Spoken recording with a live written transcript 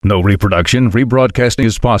No reproduction, rebroadcasting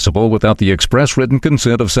is possible without the express written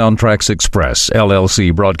consent of Soundtracks Express,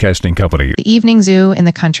 LLC Broadcasting Company. The Evening Zoo in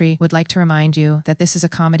the Country would like to remind you that this is a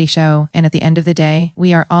comedy show, and at the end of the day,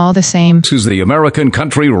 we are all the same. This is the American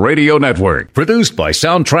Country Radio Network, produced by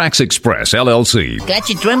Soundtracks Express, LLC. Got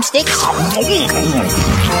your drumsticks? I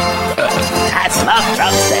love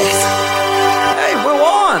drumsticks. Hey, we're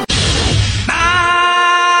on!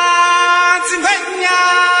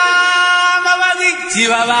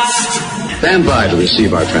 Stand by to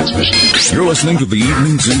receive our transmission. You're listening to the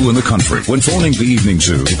Evening Zoo in the Country. When phoning the Evening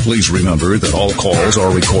Zoo, please remember that all calls are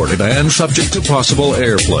recorded and subject to possible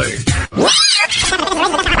airplay.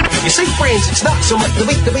 You see, friends, it's not so much the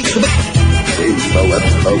beat. In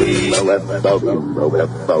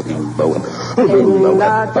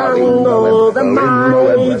the jungle, the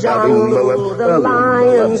mighty jungle, the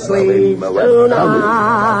lion sleeps tonight.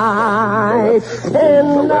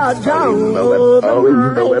 In the jungle, the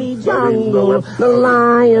mighty jungle, the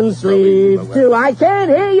lion sleeps too. I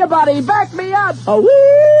can't hear you, buddy. Back me up.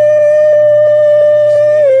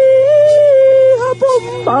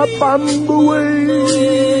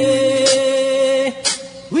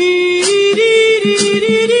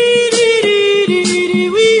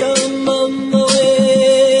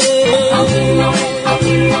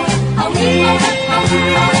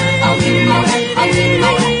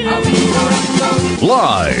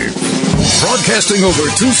 Live, broadcasting over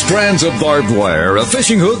 2 strands of barbed wire, a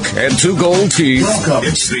fishing hook, and 2 gold teeth. Welcome.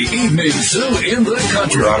 It's the Evening Zoo in the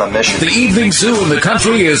Country. We're on a mission. The Evening Zoo in the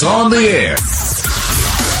Country is on the air.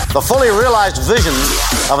 The fully realized vision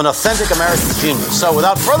of an authentic American genius. So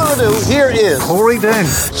without further ado, here is Corey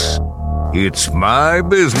Daniels. It's my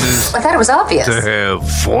business. I thought it was obvious. To have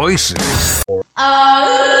voices.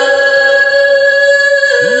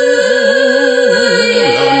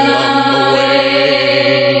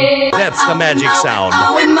 That's the magic sound.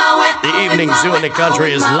 The Evening Zoo in the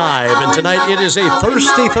Country is live, and tonight it is a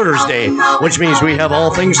Thirsty Thursday, which means we have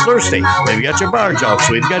all things thirsty. We've got your bar jokes,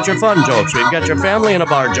 we've got your fun jokes, we've got your family and a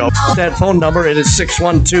bar joke. That phone number, it is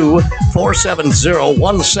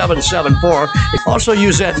 612-470-1774. Also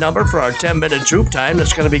use that number for our 10-minute troop time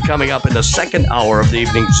that's going to be coming up in the second hour of the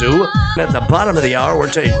Evening Zoo. At the bottom of the hour,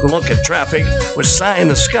 we're taking a look at traffic with Sigh in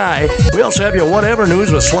the Sky. We also have your whatever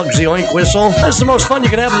news with Slugs the Oink Whistle. That's the most fun you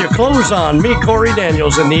can have with your clothes on. Me, Corey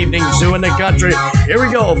Daniels, in the Evening Zoo in the Country. Here we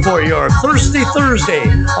go for your Thirsty Thursday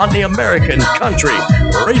on the American Country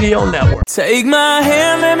Radio Network. Take my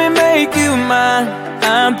hand, let me make you mine.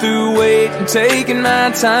 I'm through waiting, taking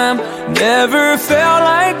my time. Never felt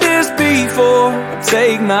like this before.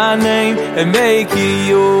 Take my name and make it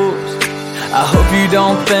yours. I hope you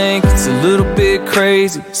don't think it's a little bit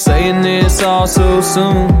crazy saying this all so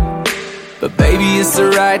soon. But baby, it's the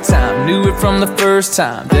right time. Knew it from the first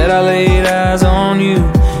time that I laid eyes on you.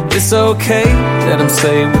 It's okay, let them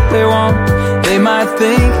say what they want. They might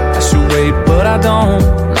think I should wait, but I don't.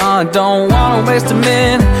 No, I don't wanna waste a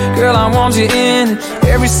minute. Girl, I want you in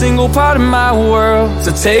every single part of my world.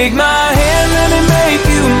 So take my hand, let me make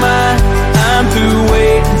you mine. I'm through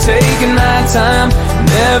waiting, taking my time.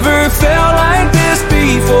 Never felt like this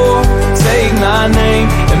before. Take my name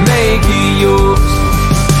and make it yours.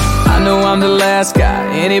 I know I'm the last guy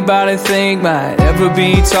anybody think might ever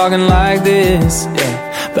be talking like this, yeah.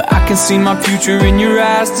 But I can see my future in your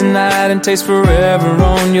eyes tonight and taste forever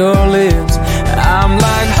on your lips. I'm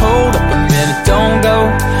like, hold up a minute, don't go.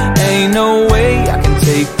 Ain't no way I can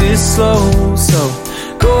take this slow. So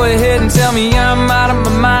go ahead and tell me I'm out of my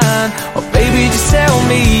mind, or baby, just tell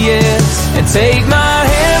me yes. And take my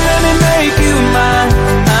hand, let me make you mine.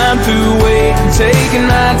 I'm through waiting, taking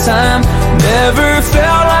my time. Never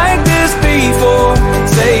felt like this before.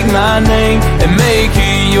 Take my name and make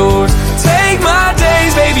it yours. Take my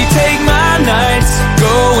days, baby, take my nights.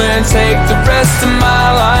 Go and take the rest of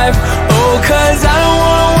my life. Oh, 'cause I don't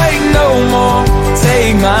wanna wait no more.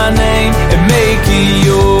 Take my name and make it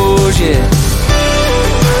yours, yeah.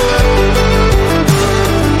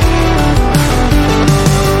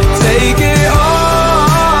 Take it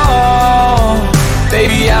all,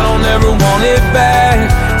 baby, I don't ever want it back.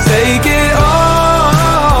 Take it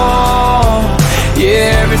all,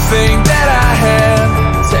 yeah, everything that I have.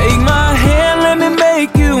 Take my hand, let me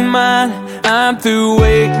make you mine. I'm through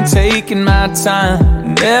waiting, taking my time.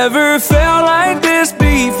 Never felt like this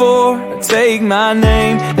before. Take my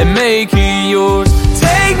name and make it yours.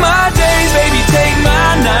 Take my days, baby, take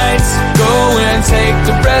my nights. Go and take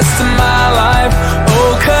the rest of my life.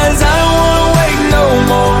 Oh, 'cause I don't wanna wait no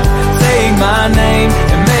more. Take my name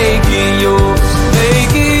and make it yours.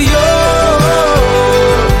 Make it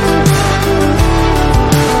yours.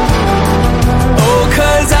 Oh,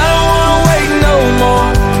 'cause I don't wanna wait no more.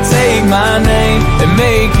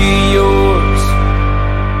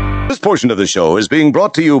 portion of the show is being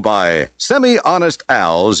brought to you by Semi-Honest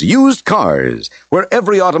Al's Used Cars, where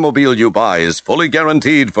every automobile you buy is fully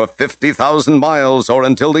guaranteed for 50,000 miles or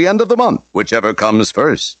until the end of the month, whichever comes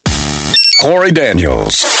first. Corey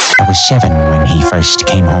Daniels. I was 7 when he first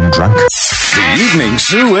came home drunk. The Evening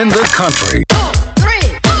Zoo in the Country. 2, 3,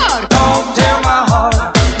 4. Don't tell my heart,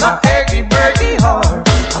 my achy, breaky heart.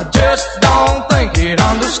 I just don't think he'd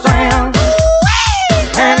understand.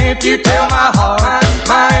 And if you tell my heart,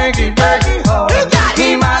 my achy, breaky heart,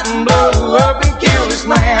 he mightn't blow up and kill this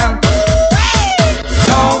man.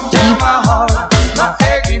 Don't tell my heart, my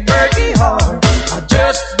achy, breaky heart. I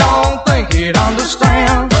just don't think he'd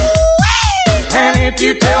understand. And if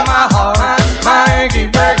you tell my heart, my achy,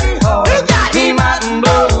 breaky heart, he mightn't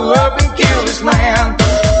blow up and kill this man.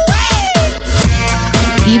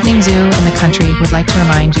 The Evening Zoo in the Country would like to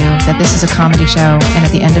remind you that this is a comedy show, and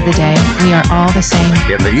at the end of the day, we are all the same.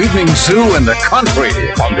 In the Evening Zoo in the Country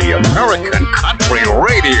on the American Country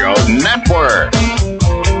Radio Network.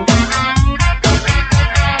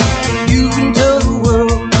 You can tell the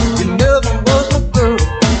world you never was my girl.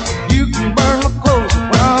 You can burn my clothes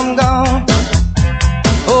when I'm gone.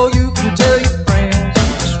 Oh, you can tell your friends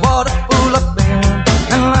just what a fool I've been,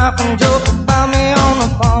 and laugh and joke about me on the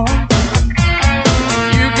phone.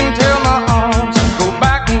 You can tell my arms go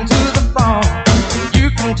back into the farm.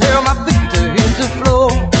 You can tell my feet to hit the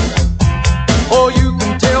floor. Or you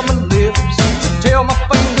can tell my lips to tell my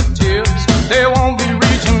fingertips they won't be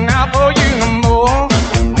reaching out for you no more.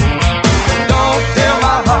 Don't tell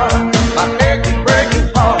my heart, my achy, breaking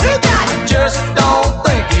heart. I just don't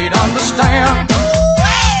think he'd understand.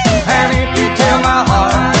 And if you tell my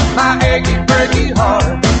heart, my achy, breaky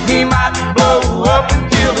heart, he might blow up and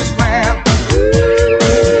kill this man.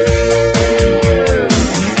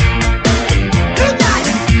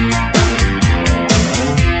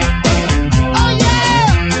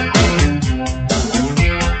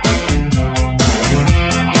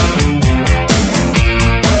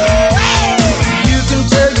 You can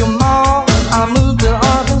tell your mom I moved to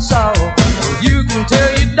Arkansas. You can tell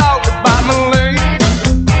your dog about my leg.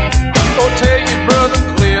 Or tell your brother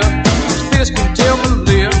Cliff his fist can tell my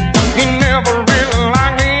lip he never really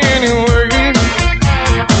liked me anyway.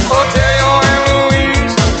 Or tell your Aunt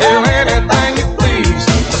Louise, tell anything you please.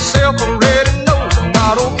 Myself already knows I'm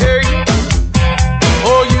not okay.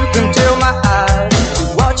 Or you can tell my eyes to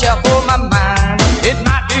watch out for my mind. It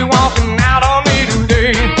might be walking out on me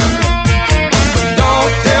today.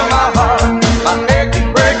 Don't tell my heart, my achy,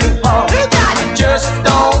 breaking heart. I just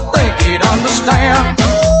don't think he'd understand.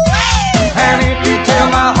 And if you tell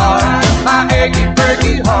my heart, my achy,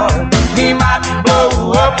 breaky heart, he might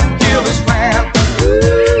blow up and kill this man.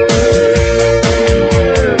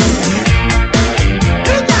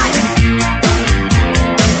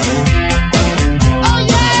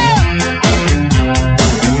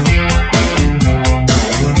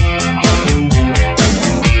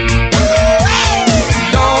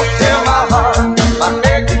 Don't tell my heart, my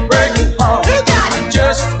achy, breaky heart. I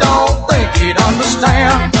just don't think he'd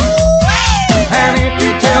understand. And if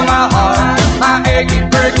you tell my heart, my achy,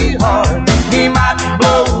 breaky heart, he might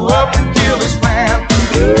blow up and kill this man.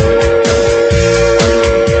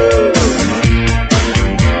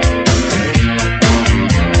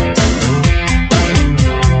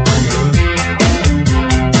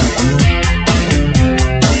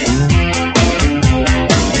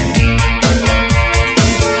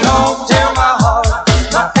 Don't tell my heart,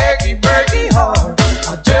 my achy, breaky heart,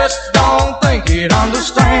 I just don't think he'd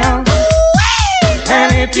understand.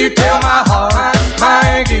 And if you tell my heart, my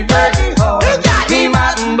achy, breaky heart, he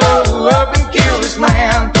mightn't blow up and kill this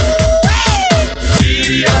man.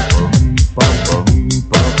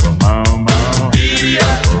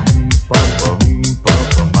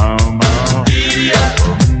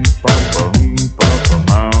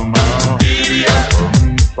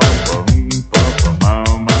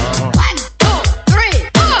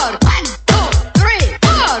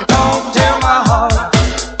 Don't tell my heart,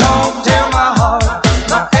 don't tell my heart,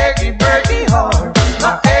 my achy, breaky heart,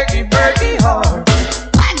 my achy, breaky heart.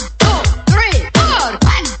 1, 2, 3, 4.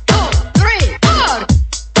 1, 2, 3, 4.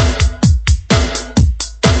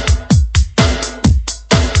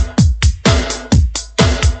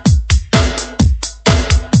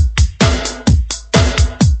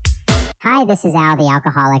 Hi, this is Al, the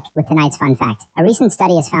alcoholic, with tonight's fun fact. A recent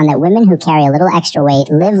study has found that women who carry a little extra weight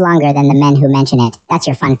live longer than the men who mention it. That's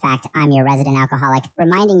your fun fact. I'm your resident alcoholic,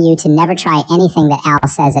 reminding you to never try anything that Al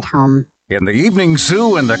says at home. In the Evening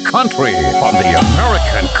Zoo in the Country on the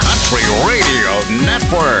American Country Radio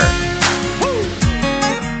Network.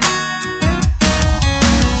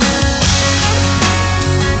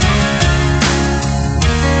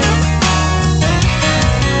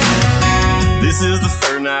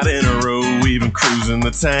 in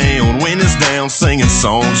the town. Windows down, singing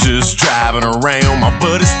songs, just driving around. My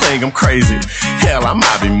buddies think I'm crazy. Hell, I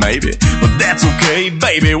might be, maybe, but that's okay,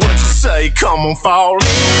 baby. What you say? Come on, fall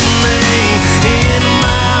into me, into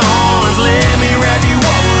my arms. Let me wrap you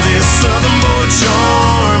up with this southern boy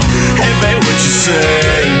charm. Hey, baby, what you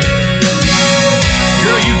say?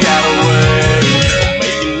 Girl, you got a way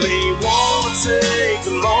making me wanna take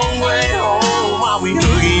a long way home. While we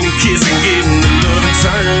hugging and kissing, getting the love and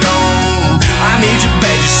turned on. I need you,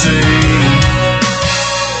 baby, see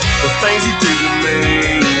the things you do to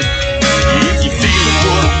me. If you feeling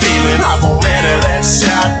what I'm feeling, hop on out of that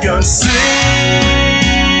shotgun seat.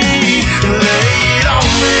 Lay it on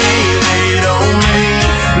me, lay it on me,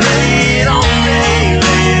 lay it on me,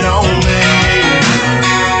 lay it on me.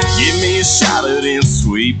 Give me a shot of them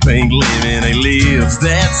sweet pink lemonade lips.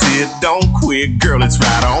 That's it, don't quit, girl, it's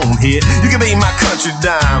right on here. You can be my country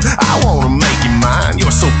dime, I wanna make you mine.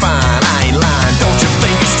 You're so fine, I ain't lying. Don't you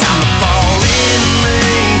think it's time to fall into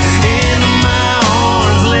me, into my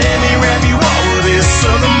arms? Let me wrap you up with this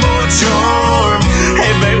southern boy charm.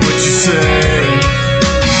 Hey, babe, what you say?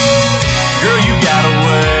 Girl, you got a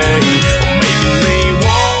way of making me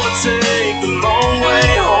wanna take the long way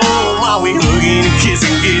home. While we hugging and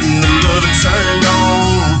kissing, getting the love and turned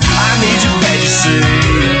on. I need you, baby, see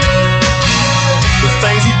the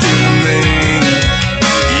things you do to me.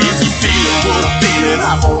 If you feeling what I'm feeling,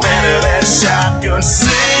 hop on out of that shotgun seat.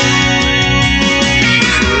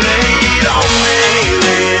 Lay it on me,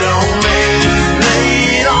 lay it on me,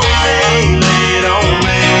 lay it on me, lay it on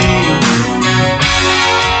me.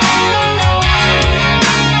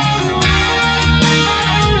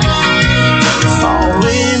 Fall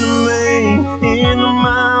into me, into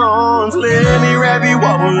my arms. Let me wrap you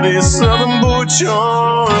up with this southern boy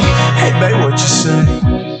charm. Hey, babe, what you say?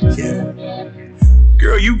 Yeah.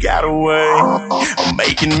 Girl, you got a way of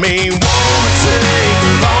making me wanna take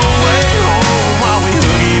a long way home. While we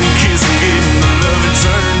hugging and kissing, getting the love and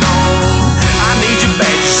turned on. I need you,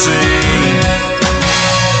 baby, see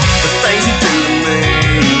the things you do to me.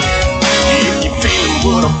 If you feeling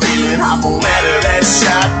what I'm feeling, hop on out of that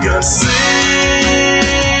shotgun seat.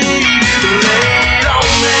 Lay it on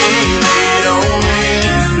me, lay it on me,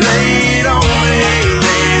 lay it on me,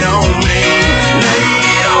 lay it on me, lay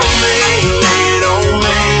it on me, lay it on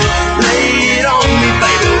me, lay it on me,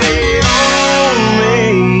 baby, lay it on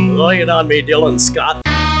me. Lay it on me, Dylan Scott.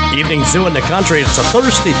 Evening Zoo in the Country. It's a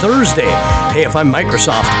Thirsty Thursday. Hey, if I'm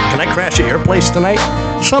Microsoft, can I crash at your place tonight?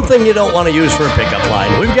 Something you don't want to use for a pickup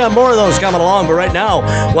line. We've got more of those coming along, but right now,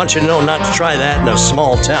 I want you to know not to try that in a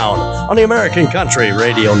small town on the American Country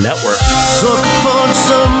Radio Network. Sucker punch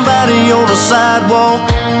somebody on the sidewalk,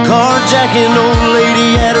 carjacking old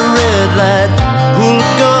lady at a red light, pull a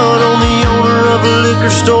gun on the owner of a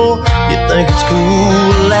liquor store. You think it's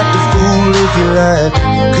cool, act a fool if you like.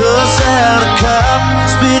 Cuss out a cop,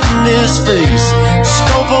 spit in his face,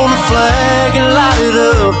 stomp on the flag and light it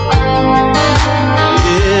up.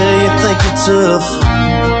 Yeah, you think you're tough?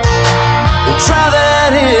 Well, try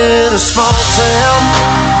that in a small town.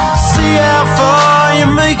 See how far you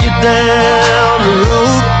make it down the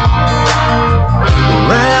road.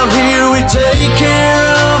 Around here we take care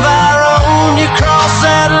of our own. You cross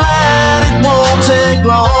that line, it won't take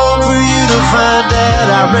long for you to find out.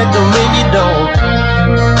 I recommend you don't.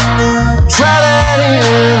 Try that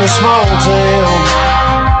in a small town.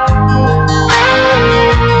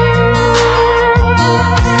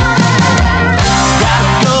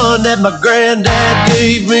 That my granddad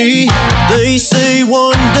gave me. They say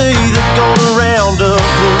one day they're gonna round up.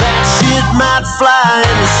 Well, that shit might fly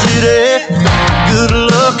in the city. Good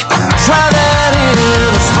luck, try that in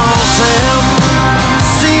a small town.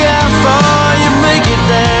 See how far you make it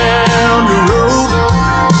down the road.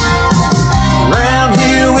 Around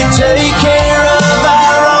here we take care of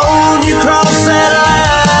our own. You cross that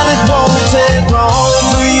line, it won't take long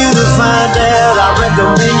for you to find out. I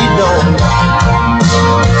recommend you don't.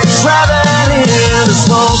 Try that in a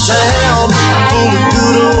small town full of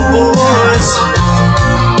good old boys,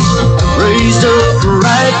 raised up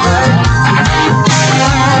right.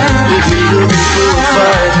 If you're looking for a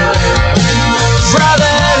fight, try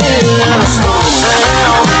that in a small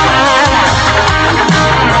town.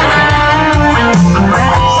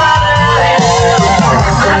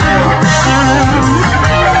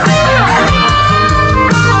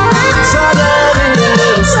 Try that in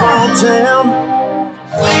a small town.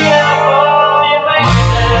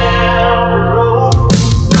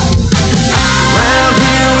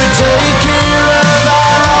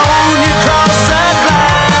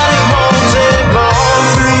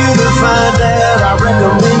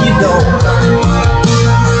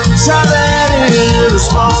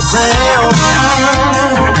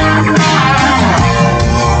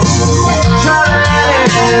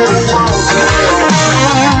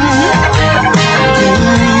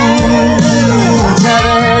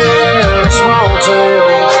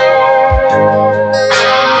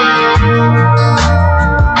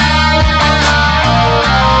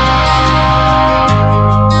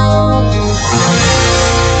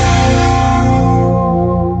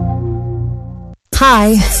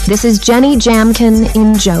 Hi, this is Jenny Jamkin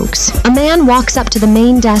in Jokes. A man walks up to the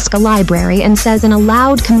main desk, a library, and says in a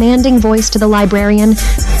loud, commanding voice to the librarian,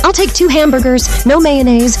 "I'll take 2 hamburgers, no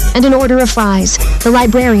mayonnaise, and an order of fries." The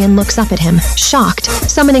librarian looks up at him, shocked.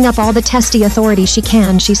 Summoning up all the testy authority she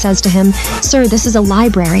can, she says to him, "Sir, this is a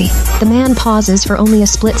library." The man pauses for only a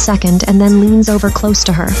split second and then leans over close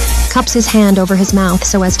to her, cups his hand over his mouth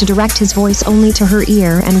so as to direct his voice only to her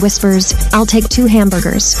ear, and whispers, "I'll take 2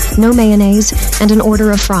 hamburgers, no mayonnaise, and an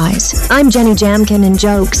order of fries." I'm Jenny Jamkin in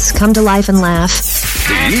Jokes. Come to life and laugh.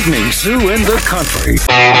 The Evening Zoo in the Country.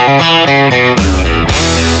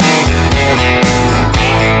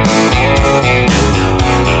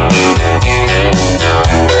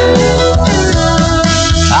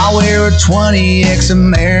 I wear a 20X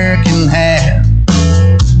American hat,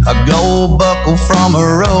 a gold buckle from a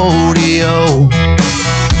rodeo.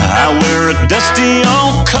 I wear a dusty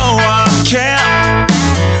old co-op cap,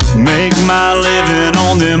 make my living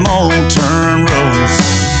on them old turn roads.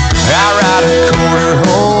 I ride a quarter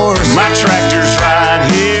horse, my tractor's right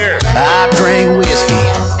here. I drink whiskey,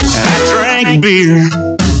 and I drink beer.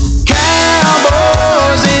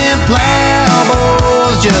 Cowboys and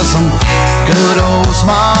plowboys, just some good old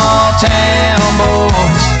small town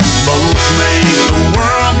boys. Both make the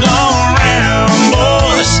world go round,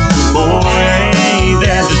 boys. Boy, ain't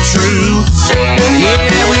that the truth?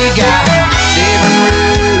 Yeah, we got different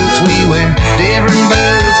roots, we wear different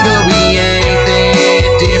boots, but we ain't that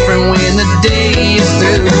different when the day is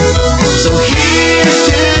through. So here's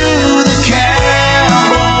to the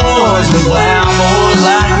cowboys and plowboys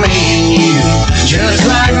like me and you, just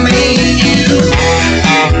like me and you.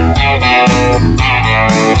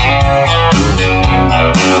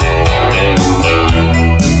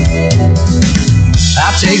 I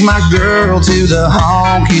take my girl to the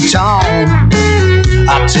honky tonk,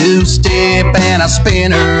 I two-step and I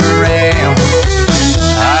spin her around.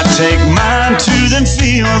 I take mine to them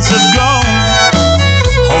fields of gold,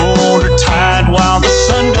 hold her tight while the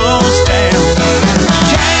sun goes down.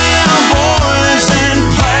 Cowboys and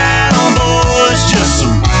plowboys, just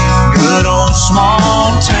some good old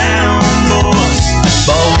small town boys.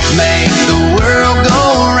 Both make the world go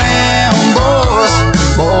round, boys.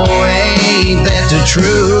 Boy, ain't that the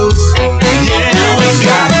truth? Yeah, we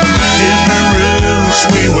got different roots,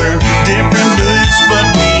 we wear different boots, but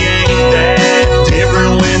we ain't that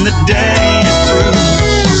different when the day is through.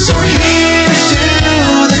 So here's to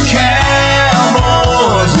the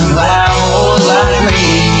cowboys and plowboys like me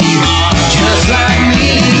and you, just like me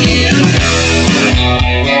and you.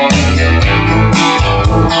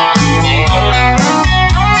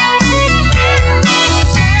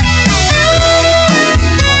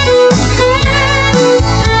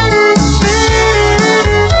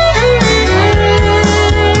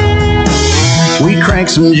 We crank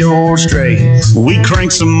some George Strait, we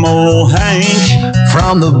crank some old Hank,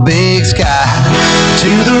 from the big sky to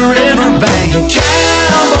the riverbank.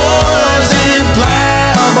 Cowboys and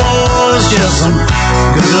plowboys, just some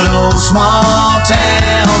good old small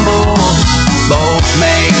town boys. Both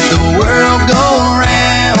make the world go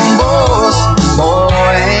round, boys.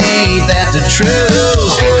 Boy, ain't that the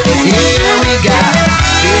truth? Yeah, we got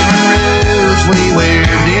different roots, we wear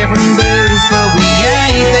different boots, but we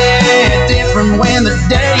ain't that different when the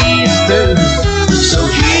day is through. So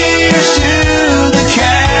here's to the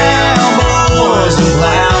cowboys and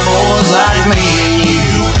plowboys like me and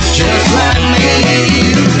you, just like me and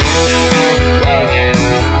you.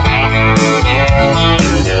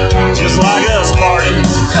 Just like us, Martin.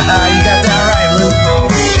 You got that right, Luke.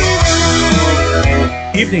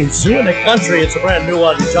 Evening Zoo in the Country. It's a brand new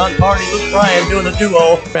one. John Party, Luke Bryan doing a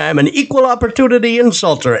duo. I'm an equal opportunity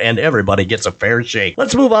insulter, and everybody gets a fair shake.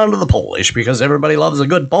 Let's move on to the Polish, because everybody loves a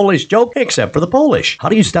good Polish joke, except for the Polish. How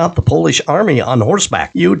do you stop the Polish army on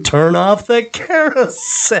horseback? You turn off the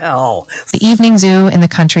carousel. The Evening Zoo in the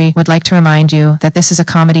Country would like to remind you that this is a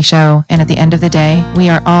comedy show, and at the end of the day, we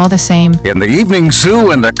are all the same. In the Evening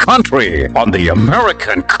Zoo in the Country on the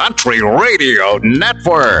American Country Radio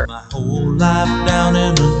Network. My whole life down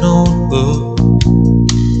in a notebook,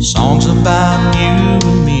 songs about you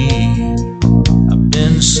and me. I've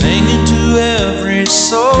been singing to every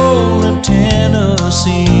soul in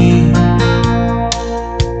Tennessee.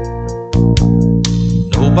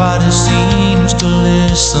 Nobody seems to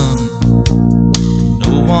listen,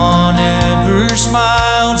 no one ever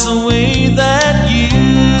smiles the way that you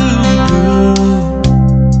do.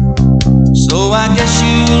 So I guess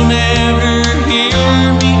you'll never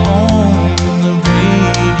hear me on the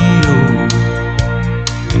radio,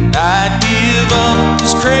 and I'd give up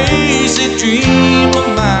this crazy dream of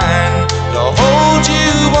mine to hold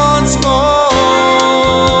you once more.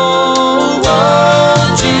 Oh,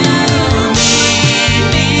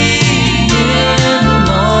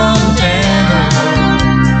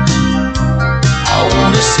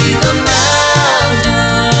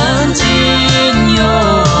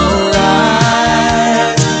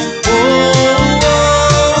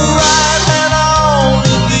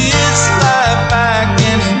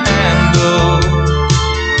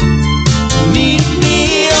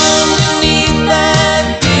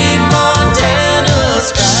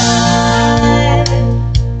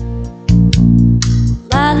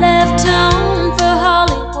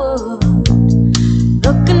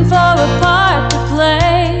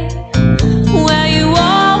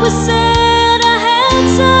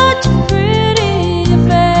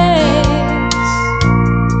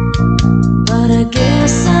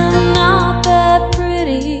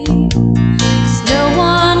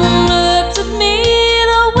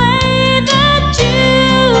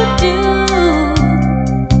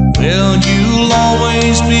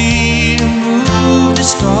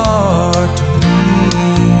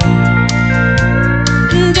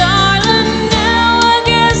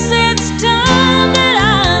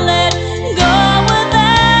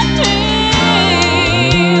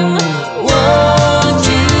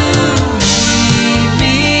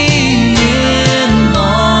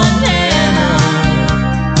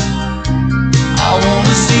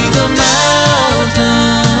 the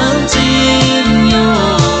mountains in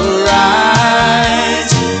your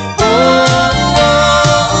eyes. Oh,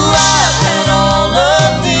 I've had all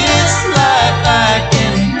of this life I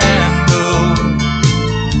can handle.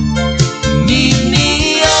 Meet me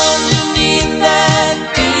underneath that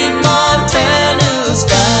big Montana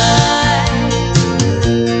sky.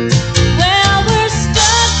 Well, we're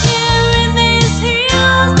stuck here in these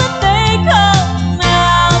hills that they call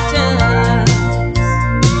mountains.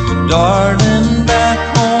 But darling, back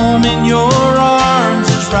home in your arms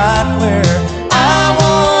is right where I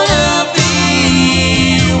wanna be.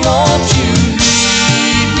 Won't you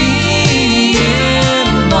meet me in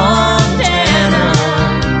Montana?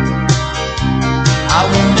 I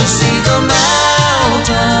want to see the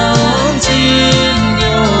mountains in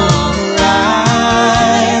your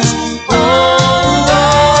eyes. Oh,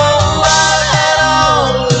 I've had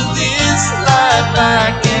all of this life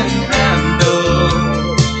I can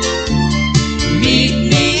handle. Meet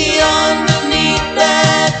me underneath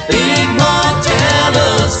that big Montana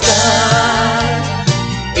sky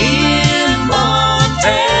in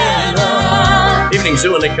Montana. Evening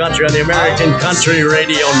Zoo in the Country on the American Country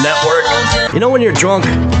Radio Network. You know, when you're drunk,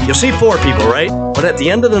 you see 4 people, right? But at the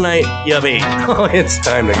end of the night, you have 8. Oh, it's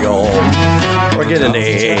time to go home. We're getting to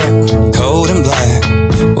 8. Cold and black.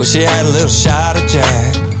 Wish you had a little shot of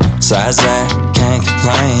Jack. Besides that, can't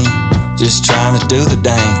complain. Just trying to do the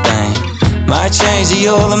dang thing. Might change the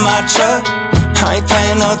oil in my truck. I ain't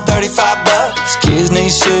paying no $35. Kids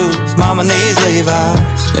need shoes, mama needs Levi's.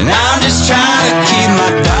 And I'm just trying to keep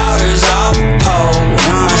my daughters off the pole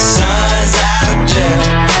and my sons out of jail.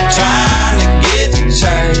 Trying to get to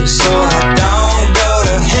church so I don't go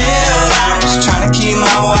to hell. I'm just trying to keep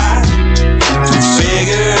my wife from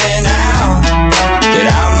figuring out that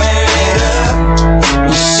I'm married up.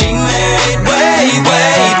 And she married way,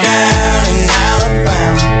 way down in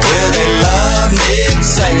Alabama, where they love Nick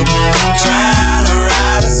Saban. Trying to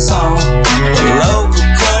write a song the local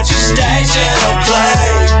country station will play.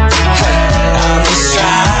 Hey, I'm just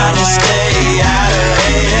trying to stay out of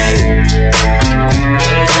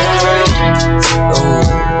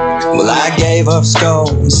well, I gave up skull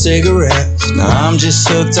and cigarettes. Now I'm just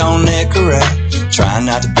hooked on Nicorette. Trying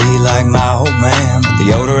not to be like my old man, but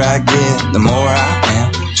the older I get, the more I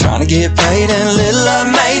am. Trying to get paid and a little love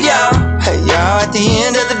made, y'all. Hey, y'all, at the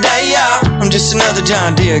end of the day, y'all, I'm just another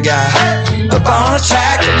John Deere guy. Up on a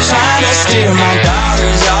tractor, trying to steer my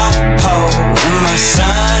daughters off pole and my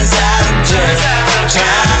sons out of jail.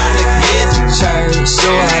 Trying to get to church so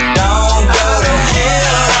I don't go to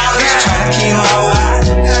hell. I'm just trying to keep my wife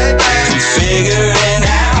from figuring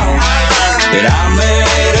out that I'm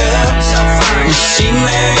married up. And she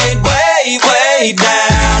married way, way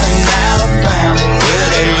down in Alabama, where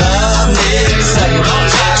they love Nick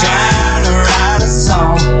Saban. Trying to write a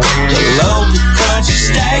song the local country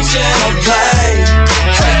station will play.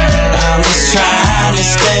 Hey, I'm just trying to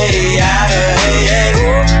stay out of it.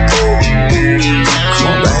 Come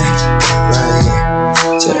on, babe, right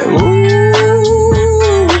here. Say, ooh,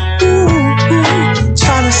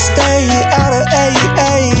 trying to stay out of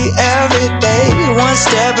AA every day, one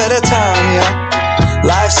step at a time, yeah.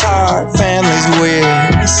 Life's hard, family's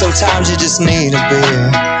weird. Sometimes you just need a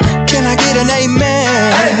beer. Can I get an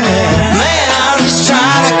amen? Man, I'm just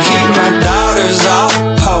trying to keep my daughters off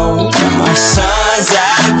pole and my sons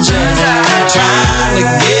out of jail. Trying to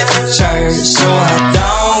get to church so I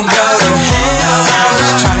don't go to hell. I'm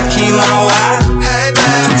just trying to keep my wife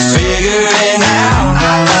from figuring out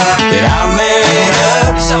that I'm married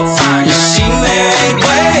up. Yeah, she married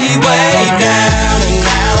way, way down in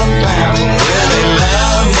Alabama, where they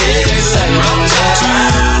love Nick Saban.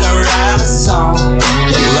 Trying to write a song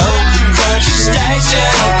the local country station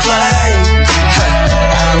will play. Hey,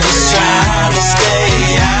 I'm just trying to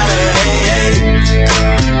stay out of it.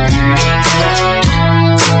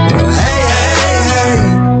 Well, hey, hey, hey,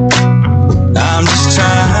 I'm just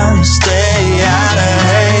trying to stay out of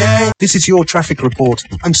it. This is your traffic report.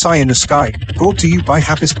 I'm Cy in the Sky, brought to you by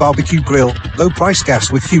Happy's Barbecue Grill, low price gas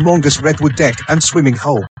with humongous redwood deck and swimming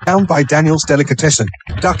hole. Down by Daniel's Delicatessen.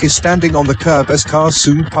 Duck is standing on the curb as cars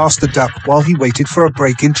soon passed the duck while he waited for a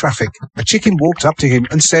break in traffic. A chicken walked up to him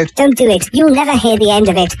and said, "Don't do it. You'll never hear the end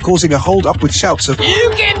of it." Causing a hold up with shouts of,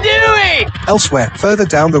 "You can do it!" Elsewhere, further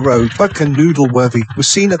down the road, Buckcan Noodleworthy was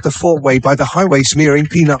seen at the four-way by the highway smearing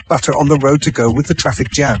peanut butter on the road to go with the traffic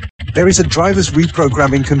jam. There is a driver's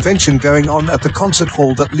reprogramming convention going on at the concert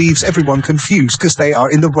hall that leaves everyone confused because they are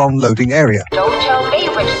in the wrong loading area. Don't tell me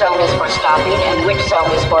which zone is for stopping and which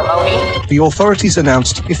zone is for loading? The authorities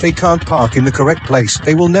announced if they can't park in the correct place,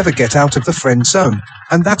 they will never get out of the friend zone.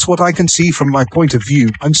 And that's what I can see from my point of view.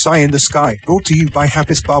 I'm Cy in the Sky, brought to you by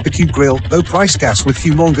Happy's Barbecue Grill, low price gas with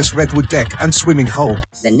humongous redwood deck and swimming hole.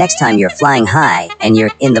 The next time you're flying high and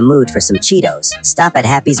you're in the mood for some Cheetos, stop at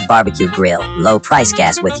Happy's Barbecue Grill, low price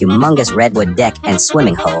gas with humongous redwood deck and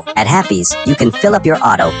swimming hole. At Happy's, you can fill up your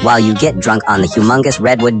auto while you get drunk on the humongous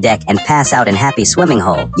redwood deck and pass out in Happy's swimming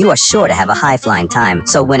hole. You are sure to have a high flying time,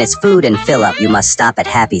 so when it's food and fill up, you must stop at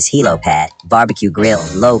Happy's Helopad, Barbecue Grill,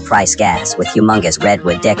 low price gas with humongous redwood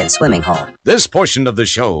deck and swimming hole. This portion of the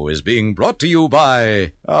show is being brought to you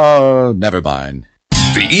by... never mind.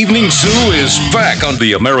 The Evening Zoo is back on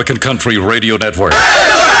the American Country Radio Network.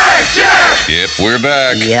 Yep, we're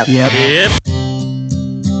back. Yep.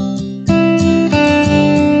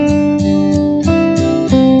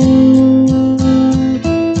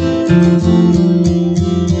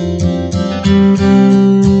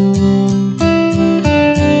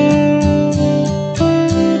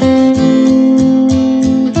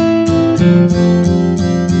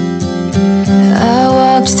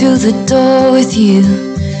 Through the door with you,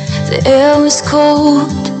 the air was cold,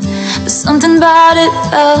 but something about it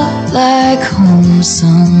felt like home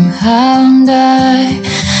somehow. And I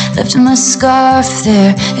left my scarf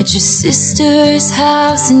there at your sister's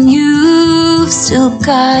house, and you've still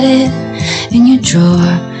got it in your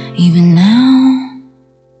drawer even now.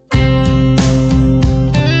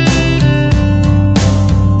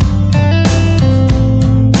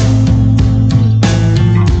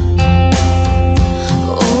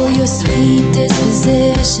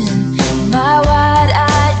 My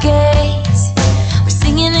wide-eyed gaze, we're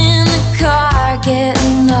singing in the car,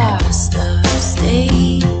 getting lost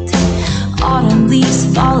upstate. Autumn leaves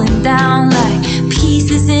falling down like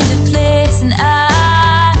pieces into place, and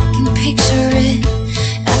I can picture it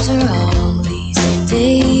after all these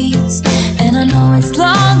days. And I know it's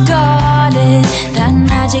long gone and that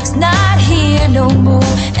magic's not here no more.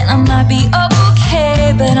 And I might be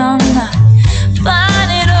okay, but I'm not fine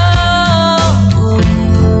at all.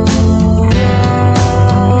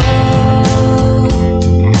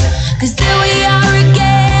 Cause there we are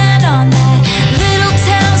again on that little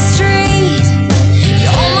town street. You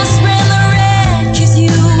almost ran the red cause you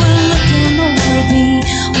were looking over at me.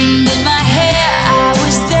 Wind in my hair, I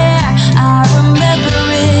was there, I remember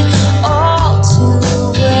it all too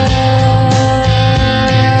well.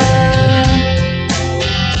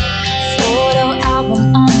 Photo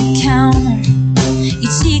album on the counter,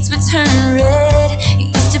 your cheeks were turning red. You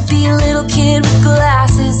used to be a little kid with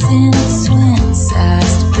glasses in a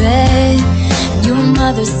twin-sized bed. Your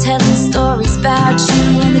mother's telling stories about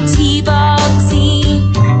you in the T-ball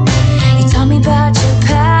team. You told me about your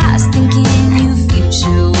past, thinking your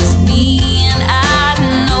future was me. And I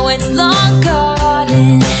know it's long gone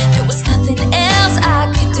and there was nothing else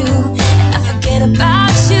I could do. And I forget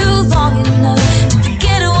about you long enough to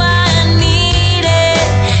forget who I needed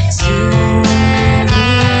to.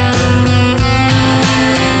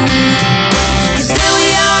 Cause here we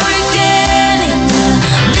are again in the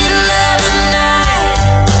middle of the night.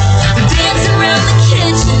 We're dancing around the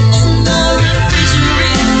kitchen in the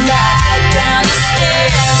refrigerator light. Down the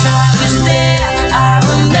stairs, I was there, I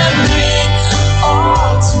remember it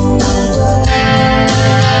all too well.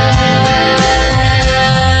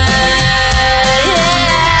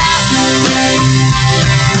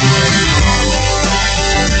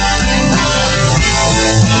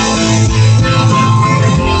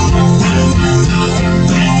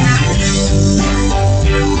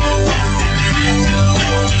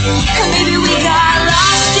 Maybe we got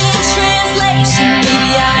lost in translation.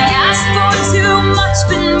 Maybe I asked for too much,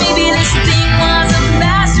 but maybe this thing was a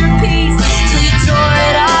masterpiece till you tore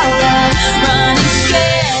it all up. Running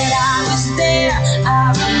scared, I was there,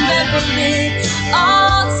 I remember it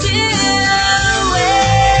all too well.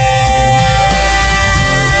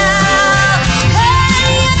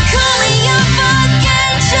 Hey, you call me up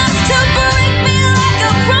again just to break me like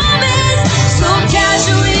a promise, so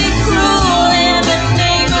casually cruel in the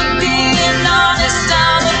name of being honest.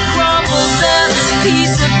 I'm a crumpled up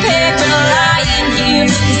piece of paper lying here,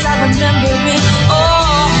 cause I remember it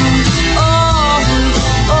all,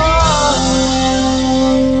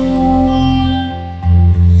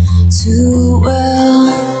 too well.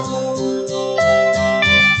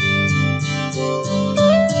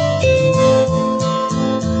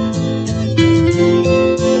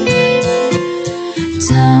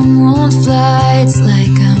 Time won't fly, it's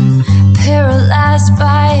like I'm paralyzed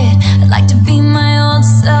by it. I'd like to be my old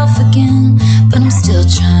self again, but I'm still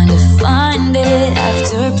trying to find it.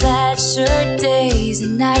 After plaid shirt days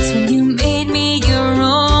and nights when you made me your own.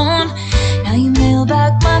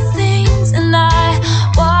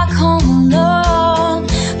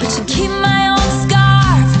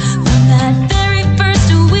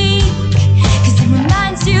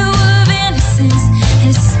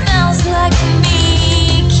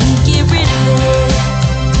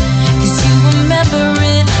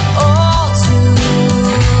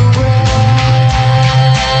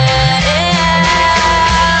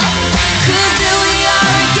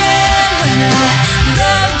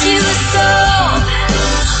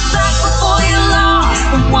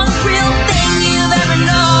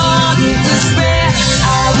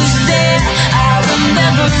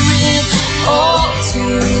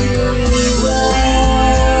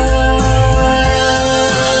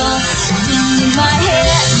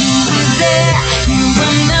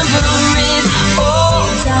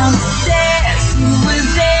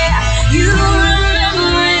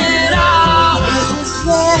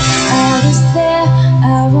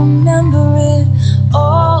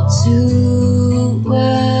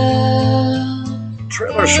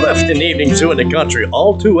 best in the evening zoo in the country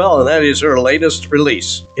all too well, and that is her latest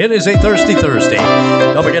release. It is a Thirsty Thursday.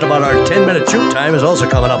 Don't forget about our 10-minute Juke Time is also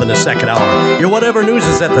coming up in the second hour. Your whatever news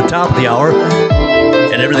is at the top of the hour,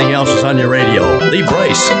 and everything else is on your radio. Lee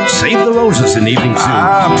Bryce, Save the Roses in the evening zoo.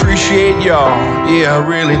 I appreciate y'all, yeah, I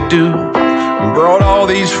really do. Brought all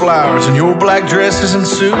these flowers in your black dresses and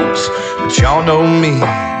suits, but y'all know me,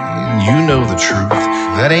 and you know the truth.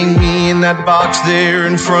 That ain't me in that box there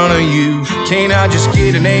in front of you. Can't I just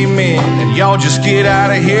get an amen and y'all just get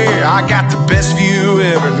out of here? I got the best view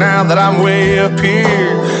ever now that I'm way up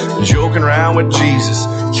here, joking around with Jesus,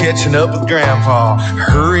 catching up with Grandpa.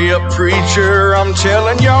 Hurry up, preacher, I'm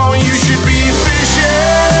telling y'all you should be fishing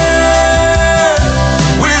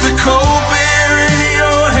with a cold beer in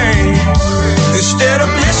your hand. Instead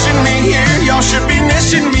of missing me here, y'all should be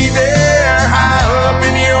missing me there, high up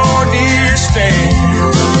in your deer stand.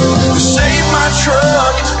 Save my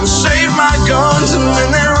truck and save my guns, and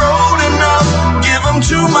when they're old enough, give them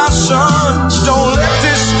to my sons. Don't let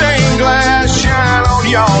this stained glass shine on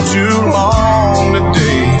y'all too long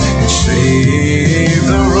today. Save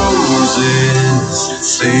the roses,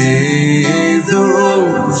 save the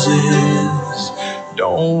roses.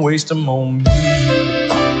 Don't waste them on me.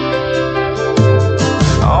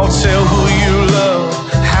 I'll tell who you love,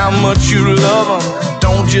 how much you love them.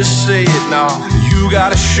 Don't just say it, no, you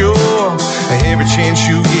gotta show them every chance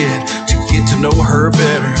you get to know her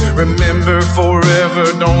better. Remember,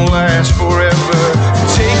 forever don't last forever.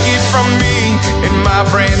 Take it from me and my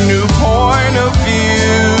brand new point of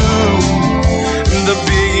view. The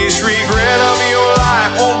biggest regret of your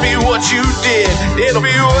life won't be what you did, it'll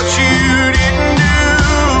be what you didn't do.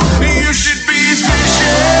 You should be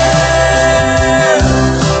fishing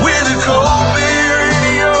with a cold beer in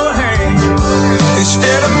your hand.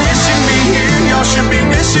 Instead of missing me here, y'all should be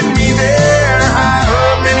missing me there, high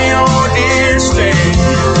up in your deer stand.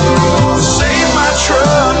 Save my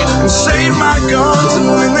truck and save my guns,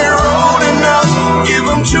 and when they're old enough, give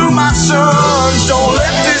them to my sons. Don't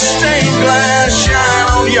let this stained glass shine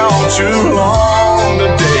on y'all too long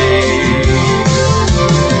today.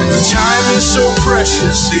 The time is so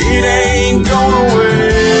precious, it ain't gone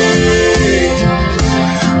away.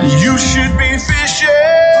 You should be fishing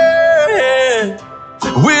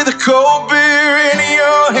with a cold beer in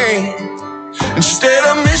your hand. Instead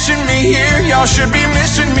of missing me here, y'all should be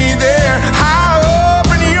missing me there, high up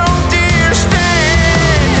in your deer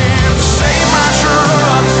stand. Save my truck,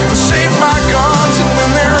 save my guns, and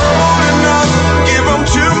when they're old enough, give them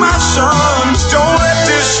to my sons. Don't let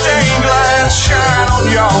this stained glass shine on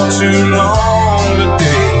y'all too long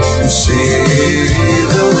today. And save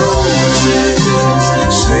the roses,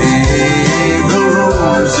 save the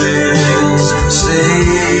roses,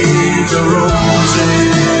 save the roses.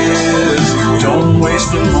 Don't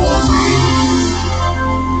waste them on me.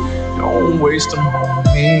 Don't waste them on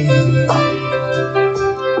me.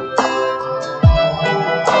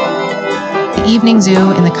 The Evening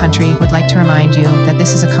Zoo in the Country would like to remind you that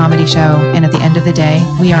this is a comedy show, and at the end of the day,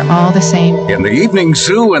 we are all the same. In the Evening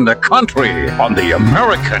Zoo in the Country on the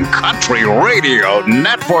American Country Radio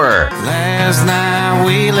Network. Last night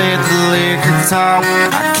we let the liquor talk.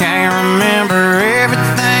 I can't remember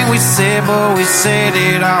everything we said, but we said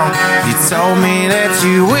it all. You told me that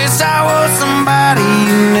you wish I was somebody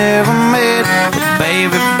you never met.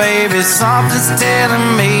 But baby, something's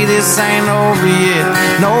telling me this ain't over yet.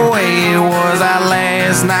 No way it was our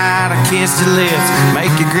last night. I kissed your lips,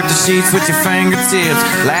 make you grip the sheets with your fingertips.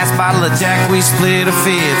 Last bottle of Jack, we split a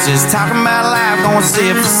fifth. Just talking about life, going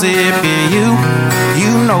sip for sip. Yeah,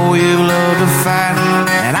 you know you love to fight,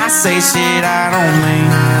 and I say shit I don't mean,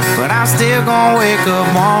 but I'm still gonna wake up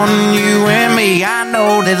wanting you and me. I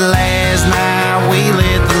know that last night we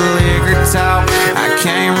let the liquor talk. I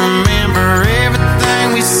can't remember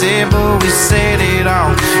everything we said, but we said it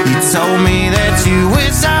all. You told me that you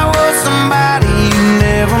wish I was somebody you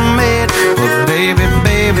never met. But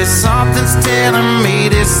baby, something's telling me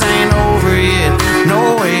this ain't over yet.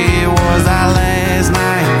 No way it was our last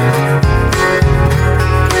night.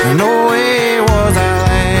 No way it was our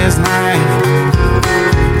last night.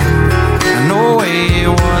 No way it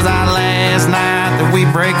was our last night that we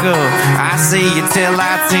break up. I see you till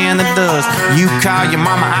I turn the dust. You call your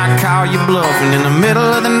mama, I call your bluff, and in the middle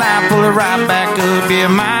of the night pull it right back up. Yeah,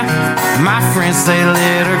 my friends say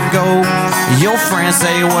let her go. Your friends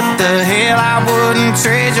say what the hell, I wouldn't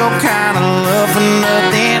trade your kind of love for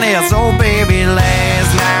nothing else. Oh baby,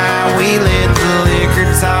 last night we let the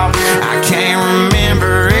liquor talk. I can't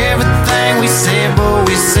remember everything we said, but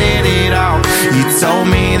we said it all. You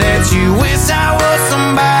told me that you wish I was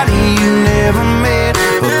somebody you never met.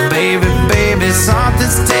 But baby,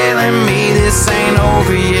 something's telling me this ain't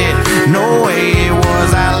over yet.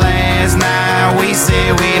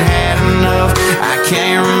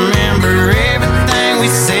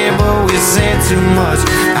 too much.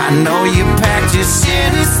 I know you packed your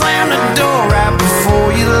shit and slammed the door right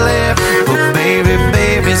before you left. But baby,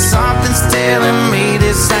 baby, something's telling me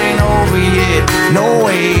this ain't over yet. No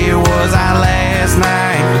way it was our last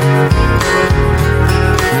night.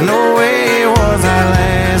 No way it was our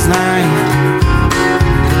last night.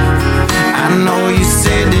 I know you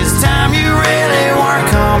said this time you really weren't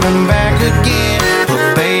coming back again.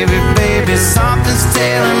 But baby, baby, something's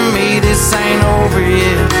telling me this ain't over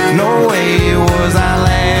yet. No way it was our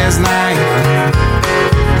last night.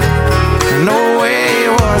 No way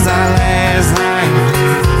it was our last night.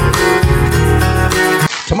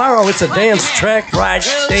 Tomorrow it's a dance track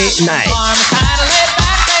Friday night.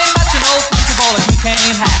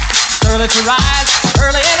 Early to rise,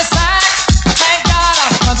 early in the sack. Thank God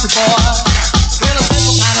I'm a country boy. Feel a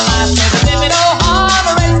simple kind of life, never did me no harm.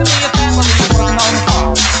 Raising me a family, working on the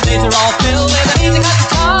farm. Days are all filled with an easy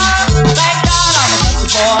country car. Thank God I'm a country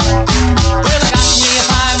boy. Well, I got me a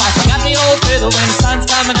fine wife, I got the old fiddle. When the sun's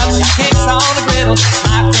coming up, got cakes on the griddle.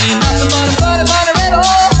 Life ain't nothing but a funny, funny riddle.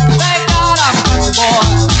 Thank God I'm a country boy.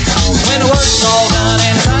 When the work's all done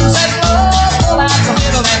and the sunset's low, pull out the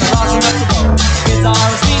middle and cross her up the road. Kids are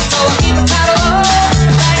asleep, so I keep a paddle low.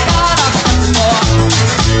 Thank God I'm a country boy.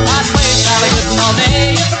 I'd play Sally Gooden all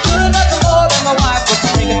day if I could, nothing more than my wife was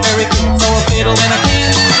singing very good. So a fiddle and a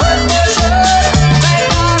king, work for sure. Thank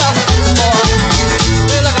God I'm a country boy.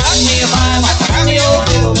 Well, I got me a fine wife, I got me old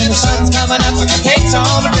fiddle. When the sun's coming up, I got cakes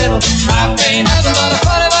on the griddle. Life ain't nothing but a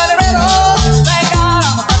funny, funny riddle. Thank God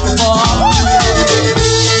I'm a country boy.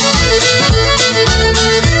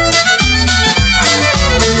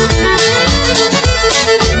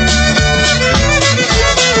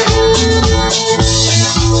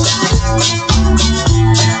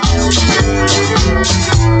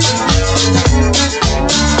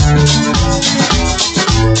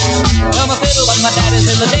 Well, my fiddle was my daddy's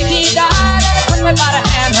till the day he died. And he took me by the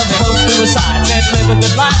hand, held me close to his side. Said, live a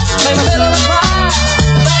good life, play my fiddle and cry.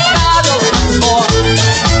 Thank God, oh, country boy.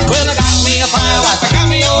 Well, I got me a fine wife, I got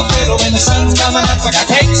me old fiddle. When the sun's coming up, I got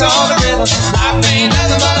cakes on the griddle. Life ain't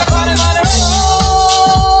nothing but a funny, funny riddle.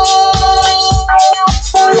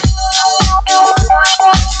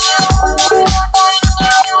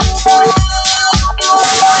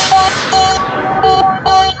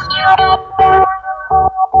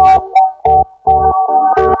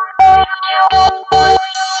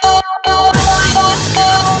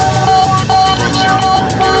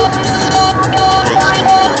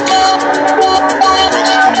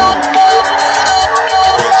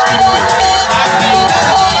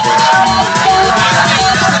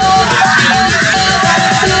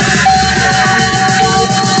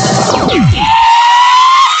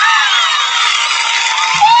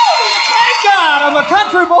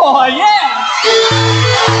 Country boy, yeah!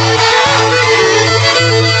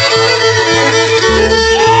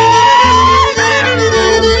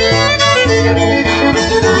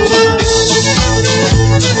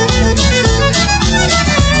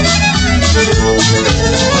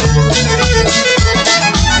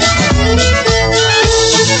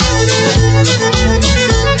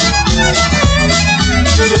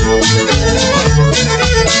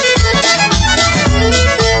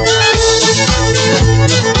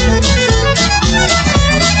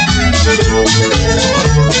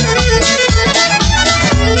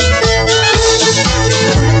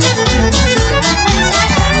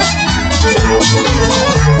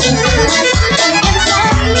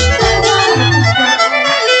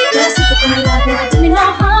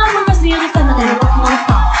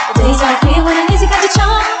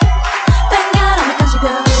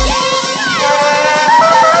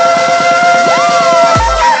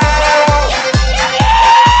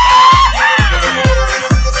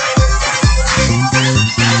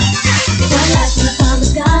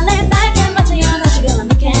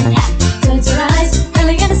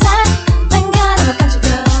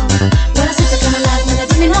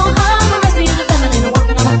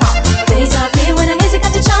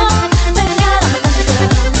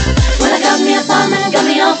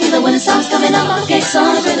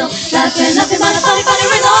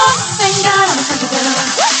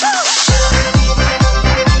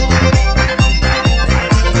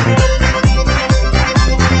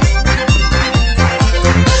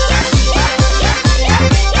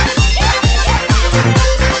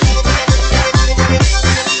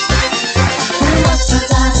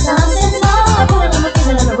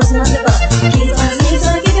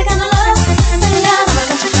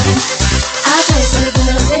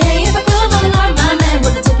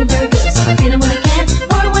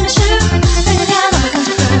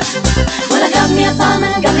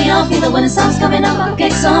 When the sun's coming up,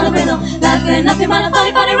 cakes on the griddle. Life ain't nothing but a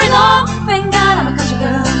funny, funny rhythm. Thank God I'm a country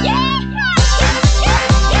girl.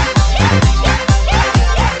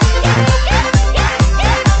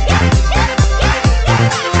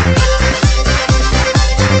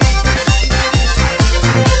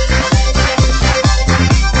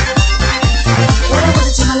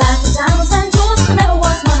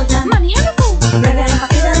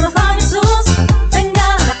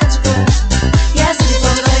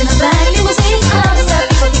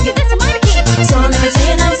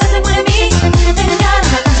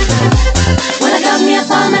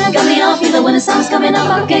 When the sun's coming up,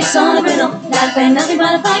 I'll get on the rhythm. Life ain't nothing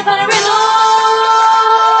but a funny, funny rhythm.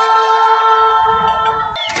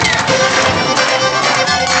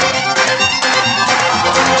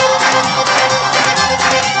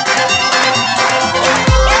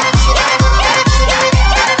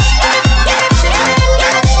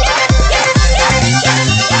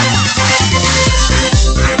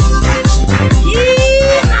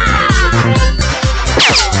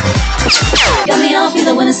 Got me all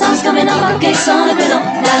feeling when the sun's coming up, I'll get on the rhythm.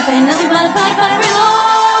 Life ain't nothing but a funny, funny rhythm.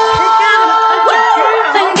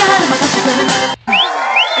 Thank God I'm a country girl.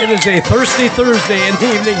 It is a Thirsty Thursday in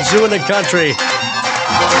the Evening Zoo in the Country.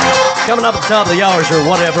 Coming up at the top of the hours or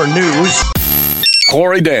whatever news.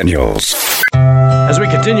 Corey Daniels. As we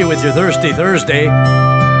continue with your Thirsty Thursday,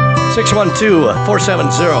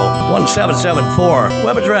 612-470-1774.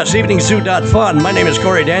 Web address, eveningzoo.fun. My name is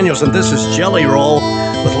Corey Daniels, and this is Jelly Roll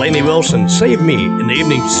with Lainey Wilson. Save me in the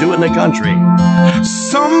Evening Zoo in the Country.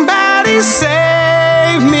 Somebody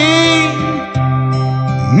save me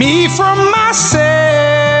from myself.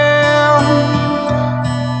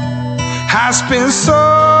 I spent so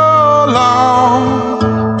long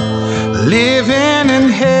living in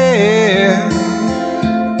hell.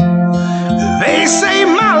 They say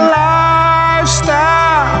my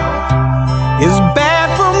lifestyle is bad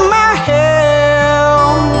for my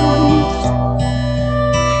health.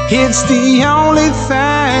 It's the only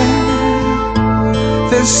thing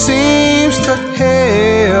that seems to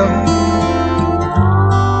help.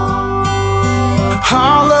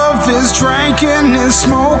 All of this drinking and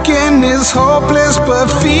smoking is hopeless, but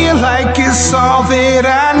feel like it's all that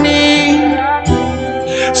I need.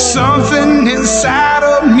 Something inside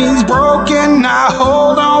of me's broken. I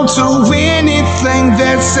hold on to anything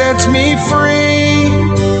that sets me free.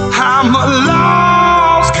 I'm a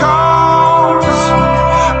lost cause.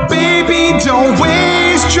 Baby, don't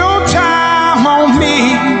waste your time on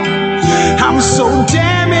me. I'm so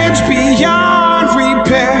damaged beyond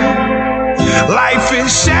repair. Life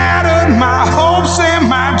has shattered my hopes and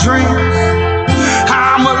my dreams.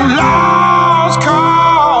 I'm a lost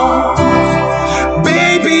cause.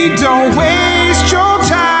 Baby, don't waste your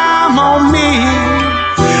time on me.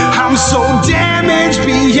 I'm so damaged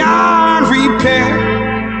beyond repair.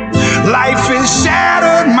 Life has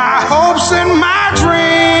shattered my hopes and my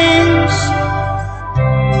dreams.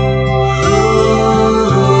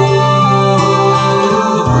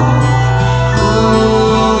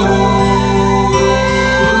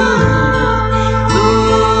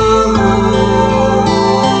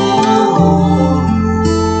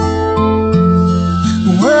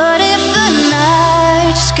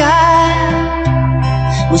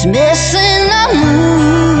 Was missing a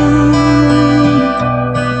moon.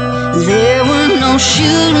 There were no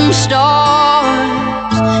shooting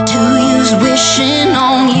stars to use wishing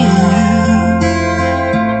on you.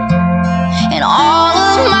 And all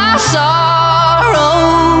of my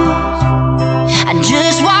sorrows, I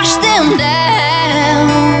just washed them down.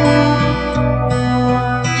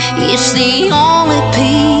 It's the only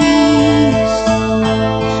peace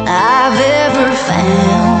I've ever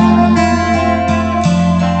found.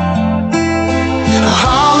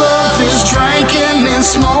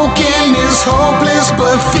 Smoking is hopeless,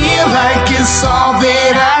 but feel like it's all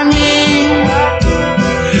that I need.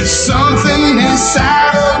 Something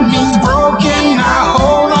inside of me's broken. I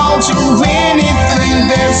hold on to anything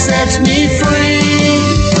that sets me free.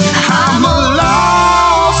 I'm a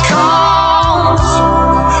lost cause.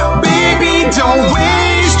 Baby, don't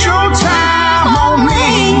waste your time on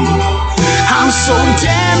me. I'm so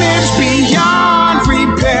damaged beyond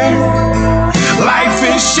repair. Life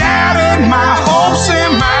has shattered my hopes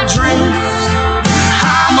and my dreams.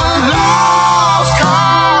 I'm a lost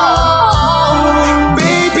cause.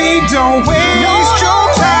 Baby, don't waste your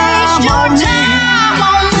time on me.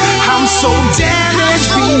 I'm so damaged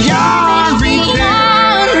beyond repair.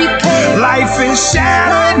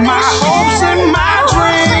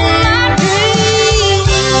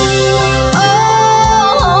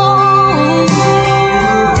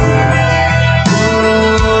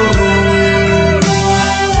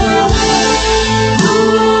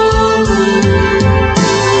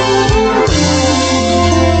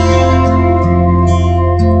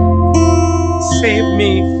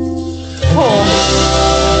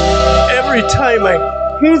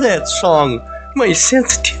 hear that song. My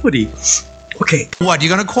sensitivity. Okay. What, you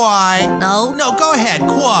gonna cry? No. No, go ahead,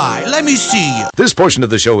 cry. Let me see you. This portion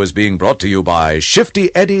of the show is being brought to you by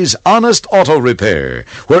Shifty Eddie's Honest Auto Repair,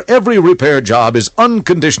 where every repair job is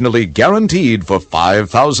unconditionally guaranteed for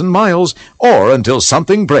 5,000 miles or until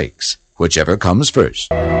something breaks, whichever comes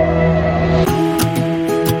first. A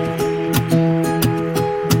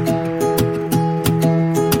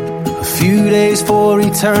few days before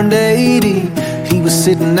he turned 80, he was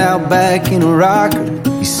sitting out back in a rocker.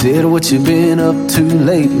 He said, "What you been up to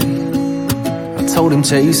lately?" I told him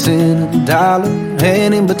chasing a dollar,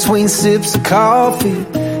 and in between sips of coffee,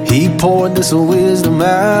 he poured this wisdom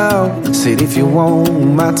out. Said, "If you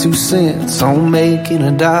want my 2 cents on making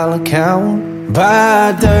a dollar count,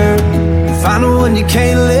 buy dirt, find the one you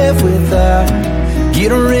can't live without.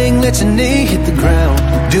 Get a ring, let your knee hit the ground.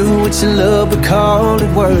 Do what you love, but call it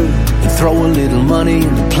work. And throw a little money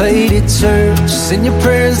in the plate at church. Send your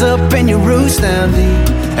prayers up and your roots down deep.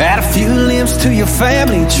 Add a few limbs to your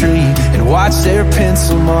family tree. And watch their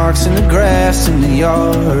pencil marks in the grass in the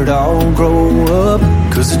yard all grow up.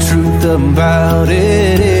 Cause the truth about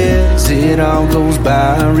it is, it all goes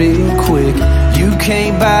by real quick. You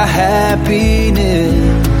can't buy happiness,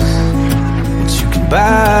 but you can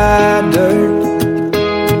buy dirt."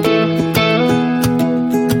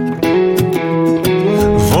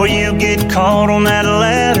 Before you get caught on that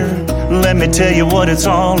ladder, let me tell you what it's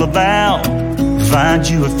all about. Find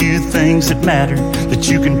you a few things that matter, that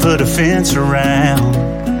you can put a fence around.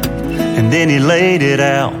 And then he laid it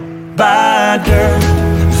out. Buy dirt,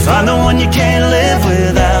 find the one you can't live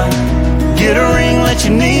without. Get a ring, let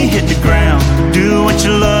your knee hit the ground. Do what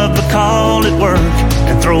you love, but call it work.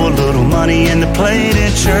 And throw a little money in the plate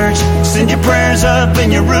at church. Send your prayers up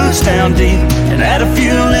and your roots down deep. And add a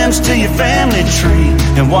few limbs to your family tree.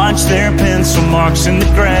 And watch their pencil marks in the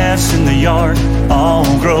grass in the yard all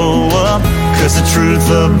grow up. Cause the truth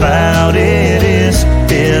about it is,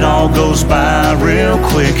 it all goes by real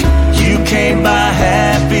quick. You can't buy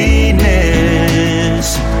happiness,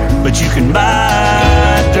 but you can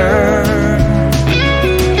buy dirt.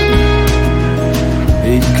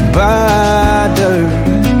 You can buy dirt.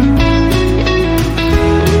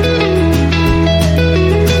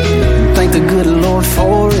 Thank the good Lord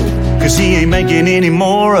for it, cause he ain't making any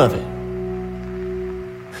more of it.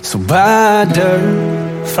 So buy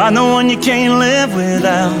dirt. Find the one you can't live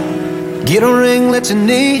without. Get a ring, let your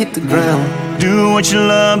knee hit the ground. Do what you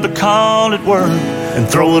love, but call it work. And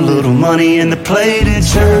throw a little money in the plate at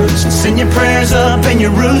church. And send your prayers up and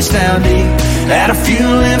your roots down deep. Add a few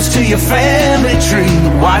limbs to your family tree.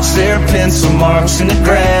 Watch their pencil marks in the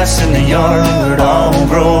grass in the yard all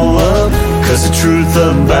grow up. Cause the truth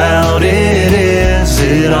about it is,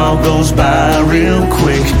 it all goes by real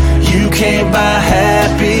quick. You can't buy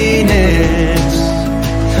happiness,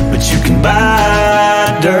 but you can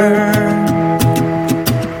buy dirt.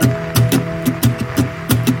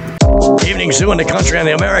 Evening Zoo in the Country on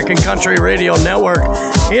the American Country Radio Network.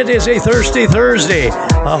 It is a Thirsty Thursday.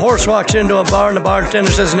 A horse walks into a bar and the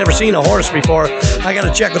bartender says, "Never seen a horse before. I got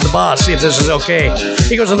to check with the boss, see if this is okay."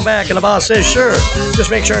 He goes in the back and the boss says, "Sure, just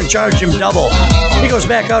make sure and charge him double." He goes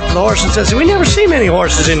back out to the horse and says, "We never see many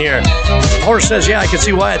horses in here." The horse says, "Yeah, I can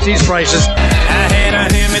see why at these prices." I had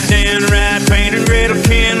a hand-me-down ride, painted red, a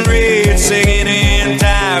can red, second-hand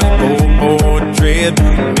tire, old tread.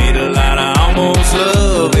 Made a lot of almost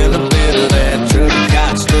love in the bed of that truck.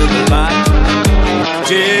 Got stuck a lot.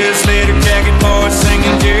 Just let her jacket boy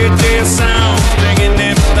singing Jerry J songs, bringing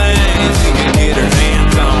them things she can get her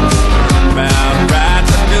hands on. About right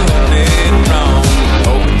for doing it wrong,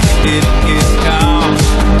 hoping she didn't get caught.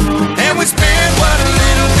 And we spent what a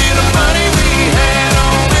little bit of money we had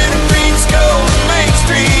on Winter Beach, go to Main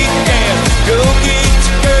Street, yeah. Go get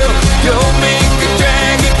your girl, go make her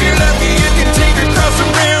drag. If you're lucky, you can take her across the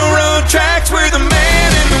rail.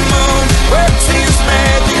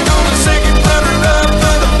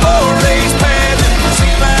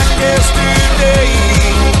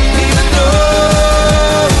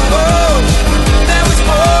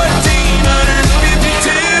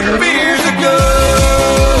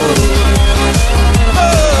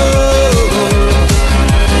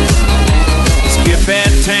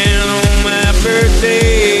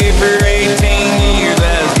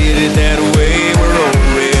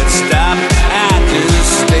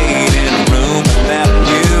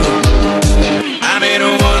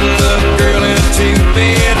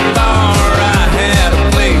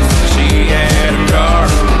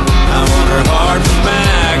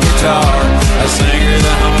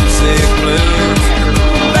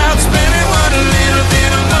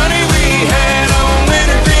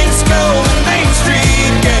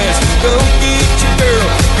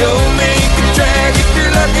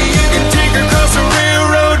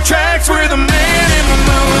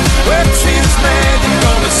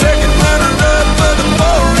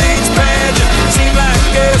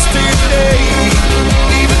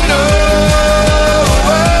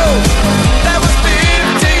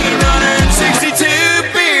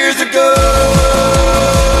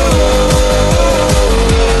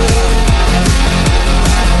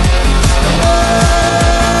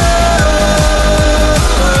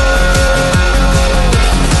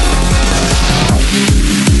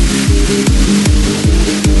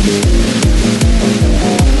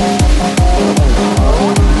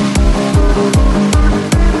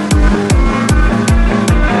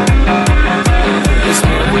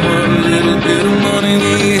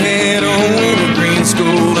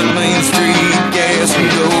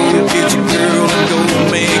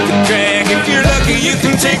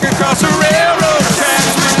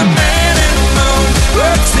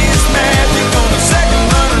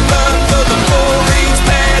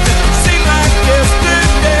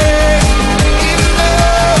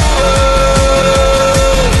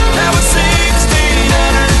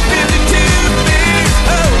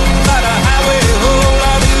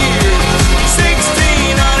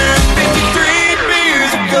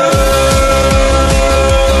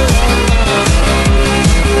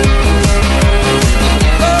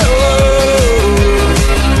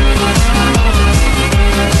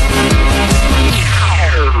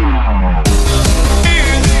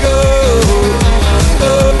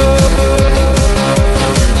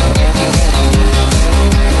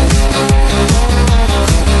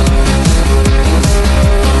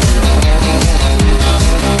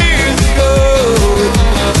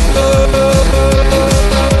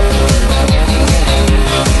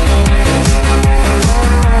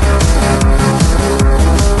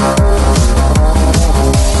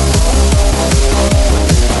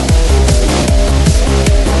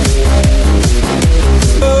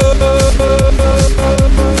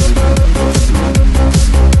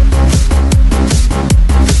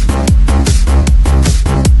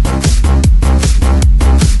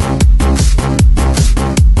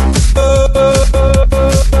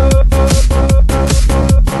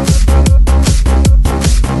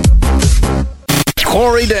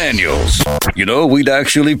 Daniels. You know, we'd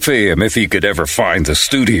actually pay him if he could ever find the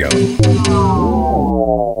studio.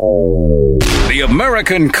 The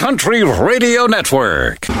American Country Radio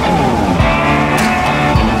Network.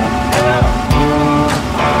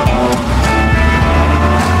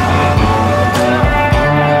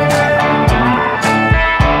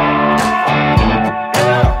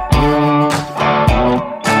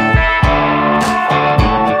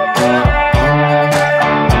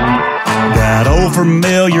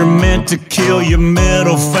 Familiar meant to kill your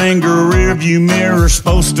middle finger rearview mirror,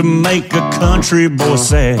 supposed to make a country boy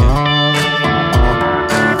sad. I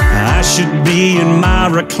should be in my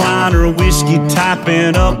recliner, whiskey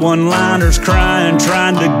typing up one-liners, crying,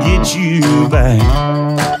 trying to get you back.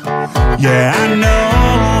 Yeah, I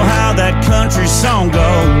know how that country song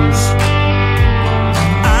goes.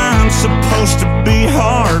 I'm supposed to be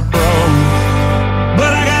heartbroken,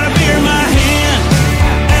 but I got a beer in my hand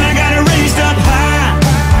and I got it raised up high.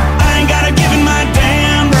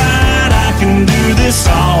 Can do this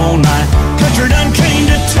all night. Country done came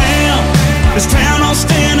to town. This town don't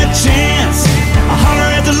stand a chance. I holler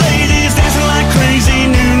at the ladies dancing like crazy.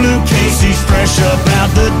 New Luke Casey's fresh up out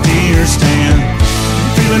the deer stand.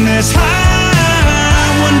 Feeling this high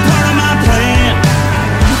wasn't part of my plan.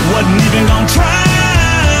 Wasn't even gonna try,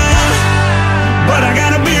 but I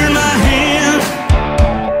got a beer in my hand.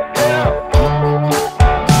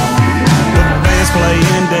 The band's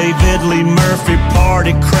playing David Lee Murphy.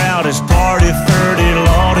 Party crowd is party 30.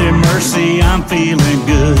 Lordy mercy, I'm feeling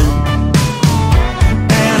good.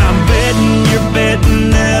 And I'm betting you're betting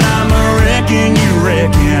that I'm a wrecking you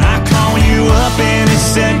reckon I call you up any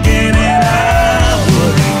second and I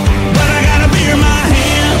would. But I got a beer in my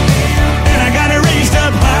hand and I got it raised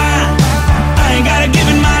up high. I ain't gotta give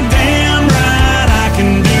it my damn right. I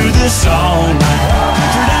can do this all night.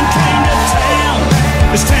 Country done came to town.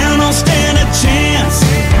 This town don't stand a chance.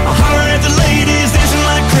 I holler at the ladies dancing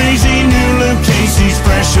like crazy. New Luke Casey's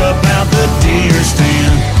fresh up out the deer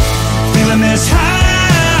stand. Feeling this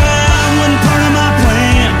high wasn't part of my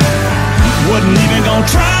plan. Wasn't even gonna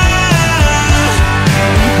try,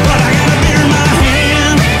 but I got a beer in my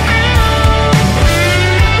hand.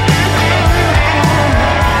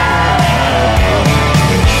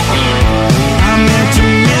 I meant to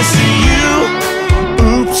miss you.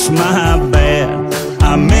 Oops, my bad.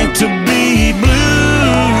 I meant to be blue.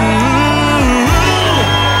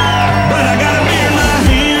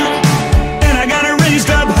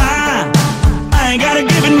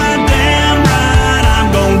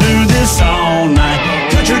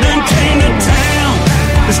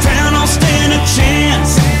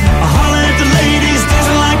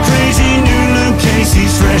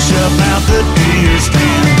 Fresh up out the deer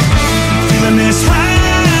stand. Feeling this high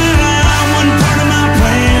wasn't part of my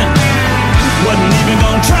plan. Wasn't even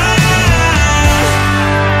gonna try,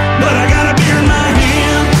 but I got a beer in my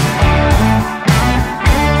hand.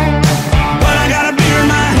 But I got a beer in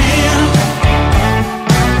my hand.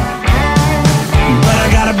 But I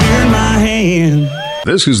got a beer in my hand.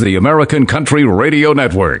 This is the American Country Radio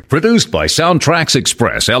Network, produced by Soundtracks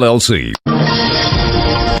Express, LLC.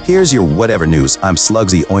 Here's your whatever news. I'm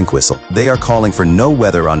Slugsy Oinkwhistle. They are calling for no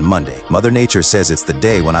weather on Monday. Mother Nature says it's the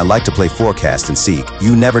day when I like to play forecast and seek.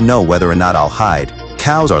 You never know whether or not I'll hide.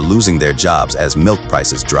 Cows are losing their jobs as milk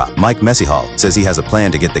prices drop. Mike Messihall says he has a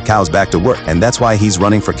plan to get the cows back to work, and that's why he's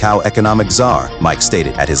running for cow economic czar. Mike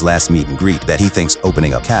stated at his last meet and greet that he thinks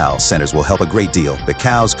opening up cow centers will help a great deal. The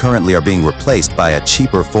cows currently are being replaced by a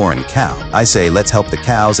cheaper foreign cow. I say let's help the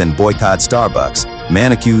cows and boycott Starbucks.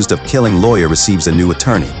 Man accused of killing lawyer receives a new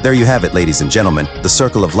attorney. There you have it, ladies and gentlemen. The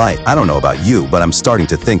circle of life. I don't know about you, but I'm starting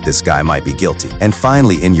to think this guy might be guilty. And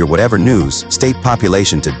finally, in your whatever news, state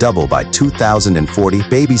population to double by 2040,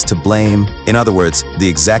 babies to blame. In other words, the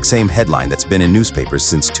exact same headline that's been in newspapers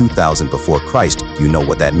since 2000 before Christ. You know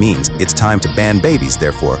what that means. It's time to ban babies,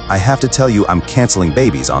 therefore. I have to tell you I'm canceling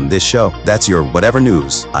babies on this show. That's your whatever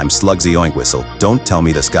news. I'm Slugsy Oinkwhistle. Don't tell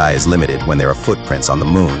me the sky is limited when there are footprints on the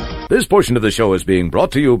moon. This portion of the show is being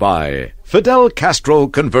brought to you by Fidel Castro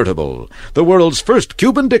Convertible, the world's first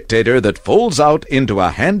Cuban dictator that folds out into a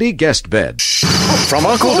handy guest bed. From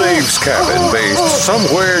Uncle Dave's cabin, based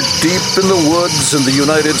somewhere deep in the woods in the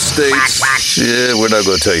United States. Yeah, we're not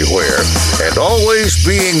going to tell you where. And always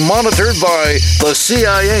being monitored by the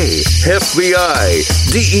CIA, FBI,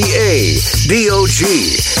 DEA, DOG,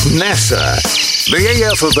 NASA, the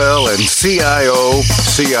AFL and CIO,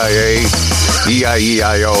 CIA,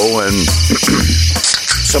 EIEIO, and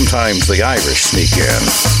sometimes the Irish sneak in.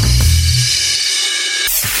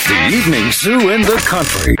 The Evening Zoo in the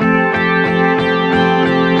Country.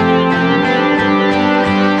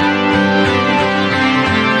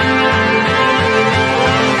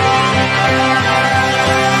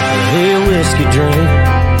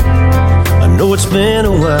 been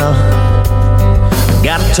a while.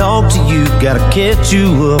 Gotta talk to you, gotta catch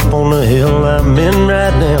you up on the hill I'm in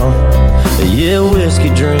right now. Yeah, whiskey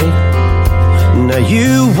drink. Now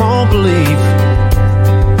you won't believe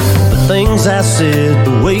the things I said,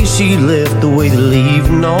 the way she left, the way the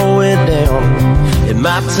leaving all went down. It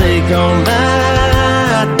might take all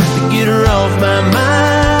night to get her off my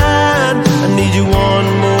mind. I need you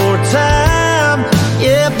one more time.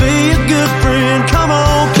 Yeah, be a good friend. Come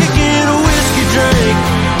on, kick in a whiskey drink.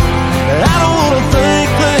 I don't wanna think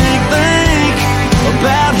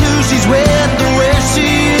about who she's with or where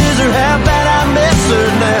she is or how bad I miss her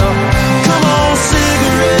now. Come on,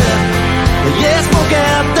 cigarette. Yeah, smoke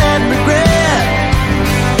out that regret.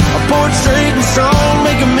 I pour it straight and strong,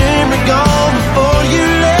 make a memory gone before you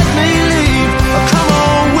let me leave. Come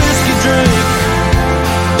on, whiskey drink.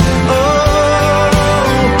 Oh,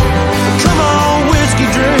 come on, whiskey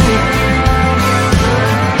drink.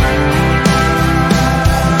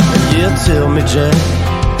 Yeah, tell me, Jack.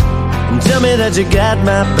 Tell me that you got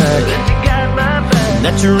my back,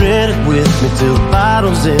 that you're in it with me till the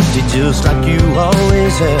bottle's empty, just like you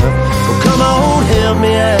always have. Well, come on, help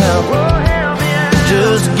me out,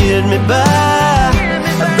 just get me by.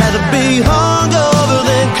 I'd rather be hungover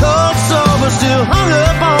than cold sober, still hung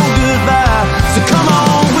up on goodbye. So come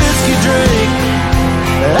on, whiskey drink.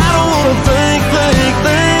 I don't wanna think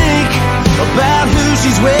about who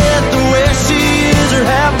she's with or where she is or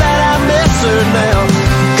how bad I miss her now.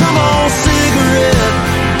 Come on, cigarette.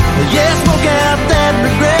 Yeah, smoke out that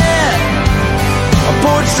regret. I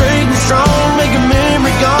pour it straight and strong, make a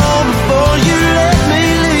memory gone before you let me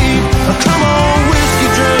leave. Come on, whiskey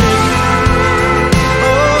drink.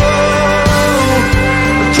 Oh,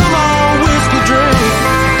 come on, whiskey drink.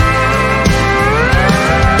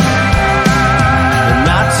 It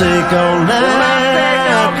might take all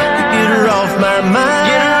night to get her off my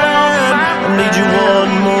mind. I need you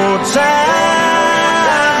one more time.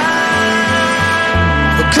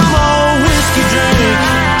 Come on, whiskey drink.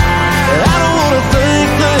 I don't wanna think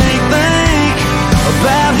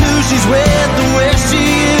about who she's with or where she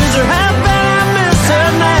is or how bad I miss her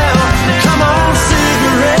now. Come on,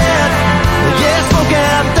 cigarette. Yeah, smoke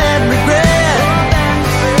out that regret.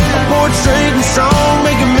 I pour it straight and strong,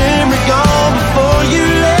 make a memory gone before you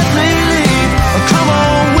let me leave. Come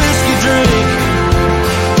on, whiskey drink.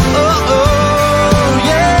 Oh,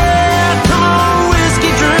 yeah. Come on,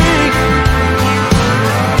 whiskey drink.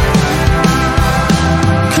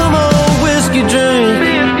 Come on, whiskey drink.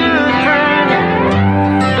 Be a good friend.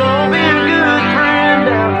 Don't be a good friend.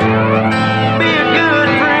 Be a good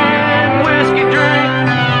friend. Whiskey drink.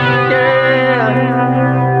 Yeah.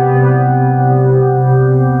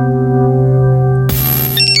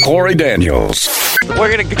 Corey Daniels. We're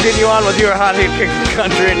going to continue on with your hot hit kick the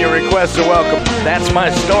country, and your requests are welcome. That's my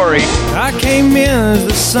story. I came in as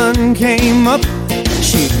the sun came up.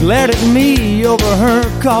 She glared at me over her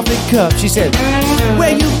coffee cup. She said,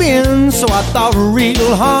 "Where you been?" So I thought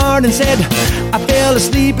real hard and said, "I fell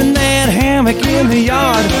asleep in that hammock in the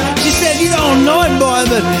yard." She said, "You don't know it, boy,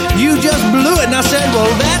 but you just blew it." And I said,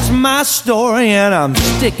 "Well, that's my story, and I'm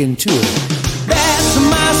sticking to it. That's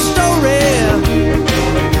my story.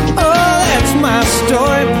 Oh, that's my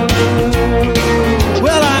story.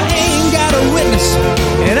 Well, I ain't got a witness,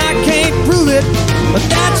 and I can't prove it, but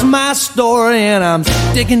that's my story, and I'm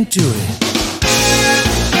sticking to it."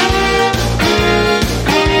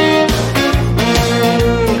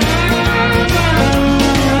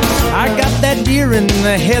 I got that deer in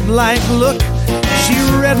the headlight look. She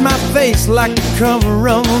read my face like the cover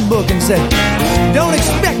of a book and said, "Don't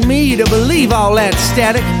expect me to believe all that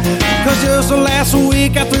static, 'cause just last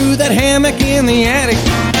week I threw that hammock in the attic.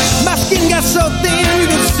 My skin got so thin you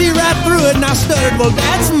could see right through it." And I stuttered, "Well,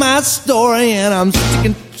 that's my story, and I'm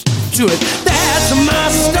sticking to it. That's my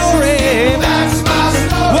story. That's my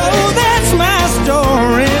story. Whoa, that's my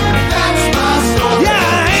story. That's my story.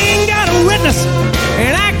 Yeah, I ain't got a witness,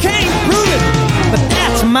 and I can't prove it, but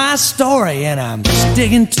that's my story, and I'm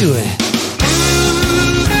sticking to it."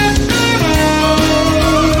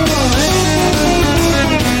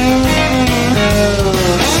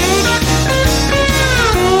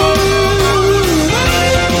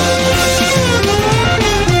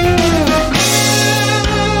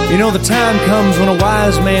 You know, the time comes when a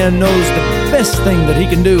wise man knows the best thing that he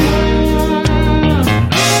can do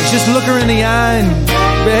is just look her in the eye and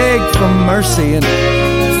beg for mercy and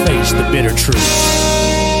face the bitter truth.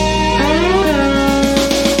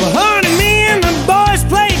 Well, honey, me and the boys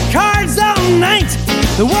played cards all night.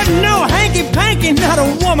 There wasn't no hanky-panky, not a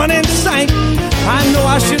woman in sight. I know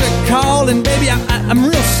I should have called, and baby, I'm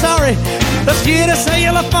real sorry. Let's get a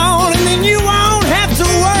cellular phone, and then you won't have to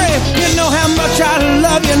worry. You know how much I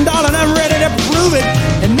love you, and darling, I'm ready to prove it.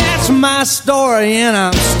 And that's my story, and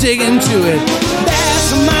I'm sticking to it. That's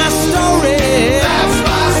my story. That's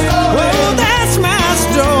my story. Oh, that's my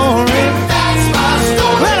story. That's my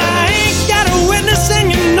story. Well, I ain't got a witness, and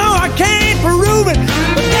you know I can't prove it.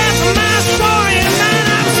 But that's my story, and man,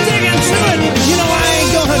 I'm sticking to it. You know I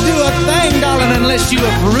ain't gonna do a thing, darling, unless you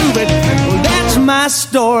approve it. Well, that's my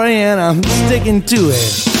story, and I'm sticking to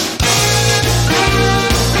it.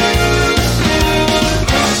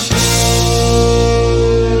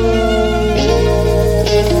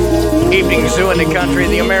 Evening Zoo in the Country,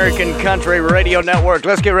 the American Country Radio Network.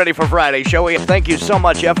 Let's get ready for Friday, shall we? Thank you so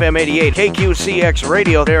much, FM 88, KQCX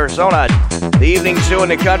Radio, Arizona. The Evening Zoo in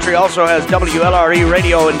the Country also has WLRE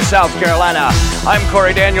Radio in South Carolina. I'm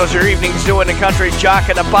Corey Daniels, your Evening Zoo in the Country jock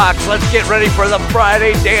in the box. Let's get ready for the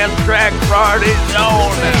Friday Dance Track Party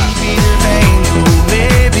Zone.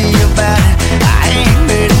 Baby, about it. I ain't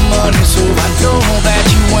made money, so I know that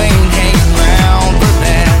you ain't hanging around for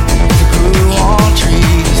that. You grew on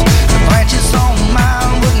trees, the branches on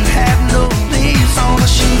mine wouldn't have no leaves on the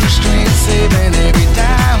shoestring, saving every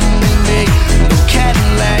dime we make. No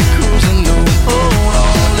Cadillac cruising, no boat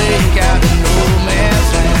on lake, out in no man's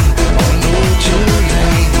land, or no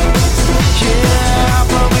two-lane. Yeah,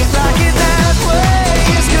 but we like it that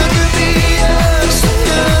way. It's good to be us,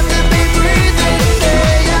 good to be breathing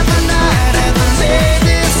day after night after day.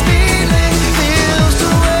 This feeling feels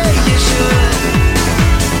the way it should.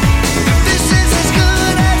 This is as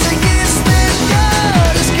good as it gets, then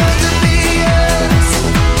God, it's good to be us.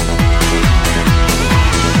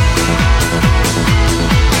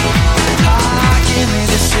 Give me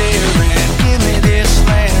this air and give me this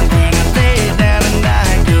land. When I lay down at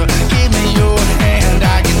night, girl, give me your hand.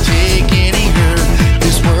 I can take any hurt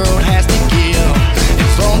this world has to give.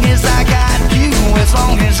 As long as I got you, as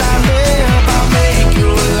long as I live, I'll make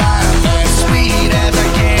your life as sweet as I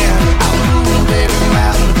can. I'll move every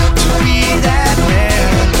mountain to be that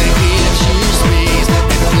man that gives you space and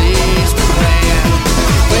place to land.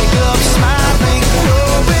 Wake up smiling,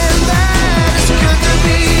 knowing that it's good to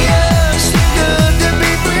be us, good to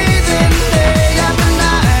be breathing day after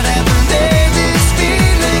night after day. This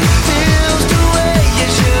feeling feels the way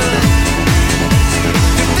it should.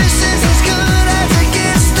 If this is as good as it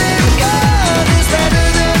gets, then God is better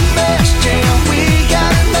than best. Yeah, we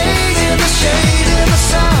got it made in the shade, in the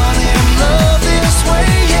sun, and love this way.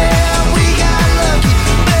 Yeah, we got lucky,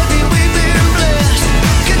 baby, we've been blessed.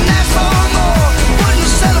 Couldn't ask for more,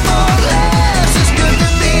 wouldn't settle for less. It's good to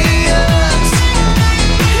be us.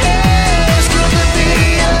 Yeah, it's good to be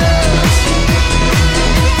us.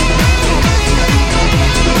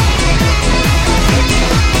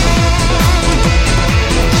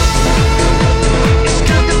 It's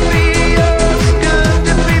good to be us, good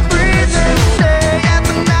to be breathing day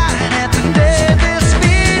after night after day. This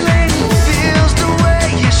feeling feels the way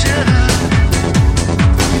it should.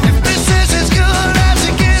 If this is as good as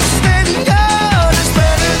it gets, then God is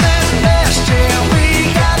better than best. Yeah, we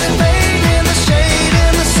got it made in the shade,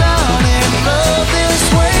 in the sun, and love this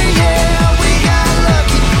way. Yeah, we got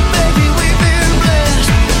lucky, baby, we've been blessed.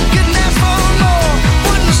 Couldn't ask for more,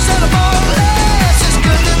 wouldn't settle for less. It's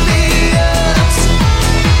good to be us.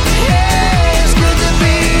 Yeah, it's good to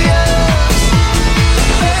be us.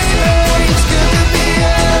 Baby, it's good to be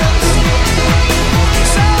us.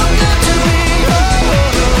 So good to be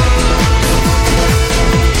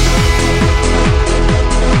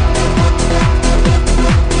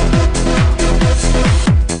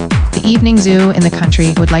The Evening Zoo in the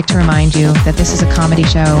Country would like to remind you that this is a comedy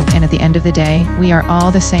show, and at the end of the day, we are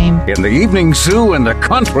all the same. In the Evening Zoo in the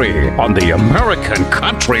Country on the American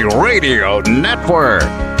Country Radio Network.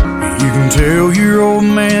 You can tell your old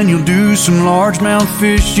man you'll do some largemouth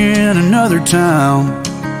fishing another time.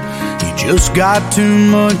 You just got too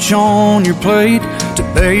much on your plate to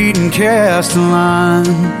bait and cast a line.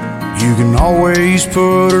 You can always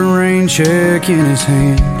put a rain check in his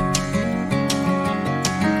hand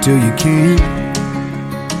till you can't.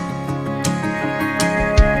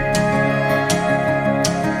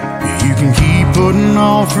 You can keep putting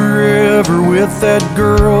off forever with that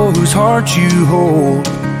girl whose heart you hold,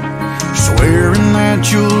 swearing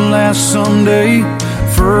that you'll last someday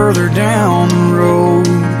further down the road.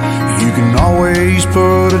 You can always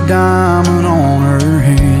put a diamond on her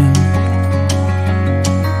hand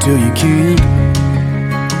till you can't.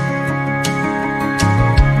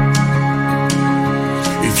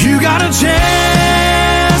 If you got a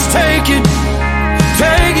chance, take it.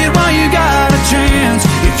 Take it while you got a chance.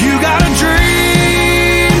 If you got a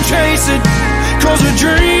dream, chase it. 'Cause a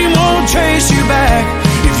dream won't chase you back.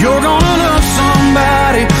 If you're gonna love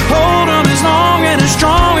somebody, hold them as long and as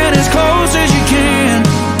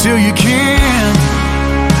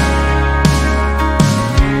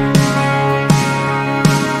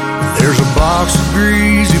box of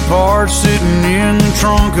greasy parts sitting in the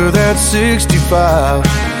trunk of that 65.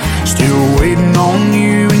 Still waiting on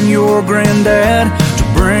you and your granddad to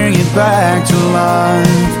bring it back to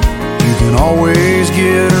life. You can always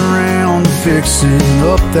get around to fixing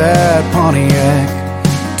up that Pontiac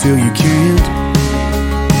till you can't.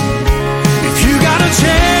 If you got a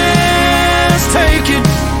chance, take it.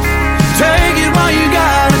 Take it while you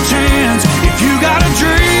got a chance. If you got a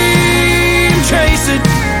dream, chase it.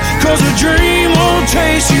 'Cause a dream won't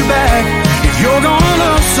chase you back. If you're gonna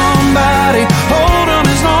love somebody, hold them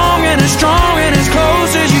as long and as strong and as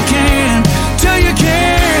close as you can, till you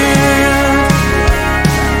can.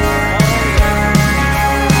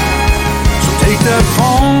 So take that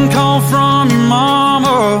phone call from your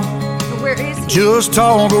mama. Where is he? Just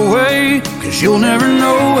talk away, 'cause you'll never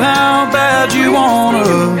know how bad you wanna.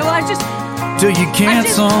 No, till you can't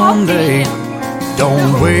someday.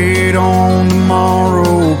 Don't wait on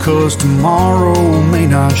tomorrow, 'cause tomorrow may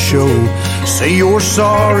not show. Say your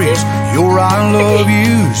sorries, your I love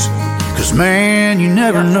yous, 'cause man, you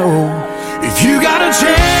never know. If you got a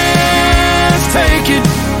chance, take it.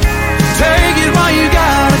 Take it while you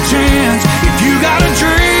got a chance. If you got a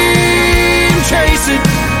dream, chase it.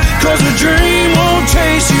 'Cause a dream won't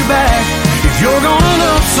chase you back. If you're gonna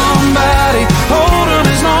love somebody, hold them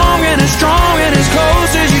as long and as strong and as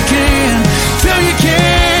close as you can, till you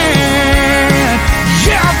can.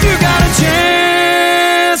 Yeah, if you got a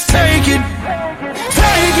chance, take it.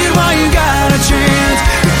 Take it while you got a chance.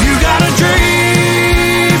 If you got a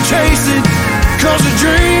dream, chase it. 'Cause a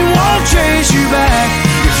dream won't chase you back.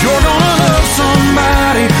 If you're gonna love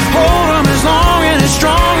somebody, hold them as long and as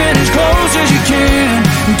strong and as close as you can,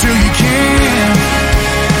 until you can.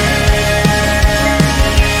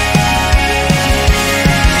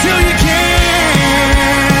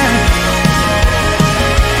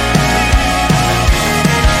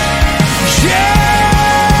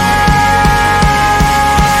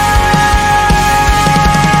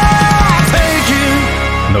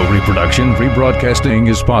 Reproduction, rebroadcasting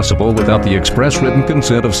is possible without the express written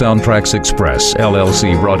consent of Soundtracks Express,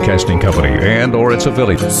 LLC Broadcasting Company, and or its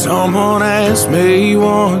affiliates. Someone asked me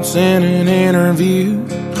once in an interview,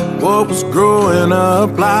 what was growing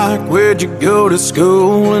up like? Where'd you go to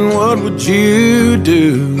school and what would you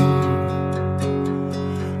do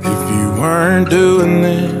if you weren't doing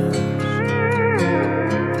this?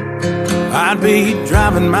 I'd be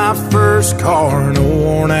driving my first car in a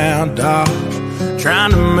worn out Dodge,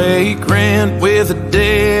 trying to make rent with a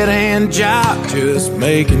dead-end job, just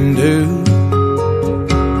making do.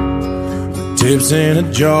 Tips in a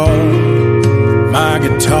jar, my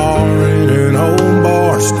guitar in an old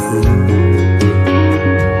bar stool.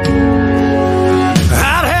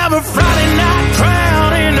 I'd have a Friday night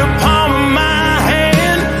crowd in the palm of my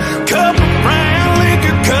hand, cup of brown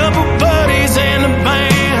liquor, couple buddies in the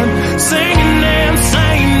band, singing them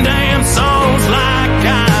same damn songs like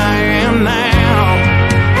I am now.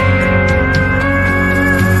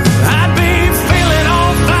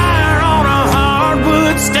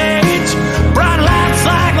 Stage, bright lights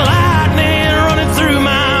like lightning running through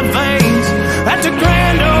my veins, at the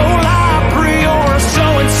Grand Ole Opry or a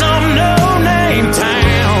show in some no-name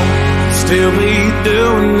town. Still be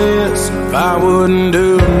doing this if I wasn't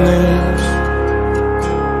doing this.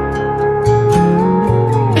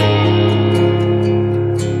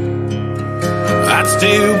 I'd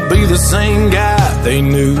still be the same guy they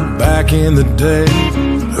knew back in the day,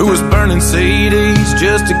 who was burning CDs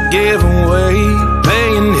just to give away,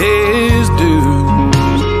 paying his dues.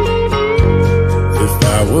 If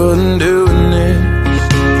I wasn't doing this,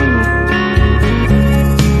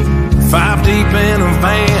 5 deep in a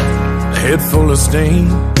van, a head full of steam,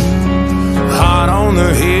 hot on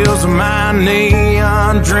the heels of my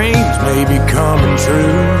neon dreams, maybe coming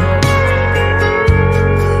true.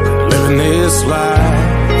 Living this life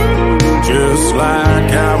just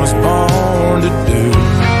like I was born to do.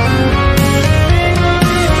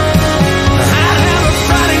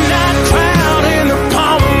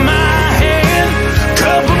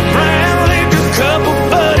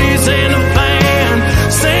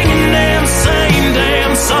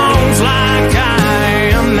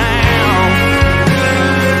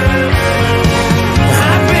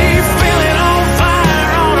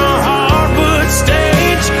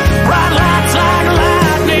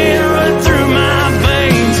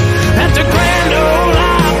 Grand Ole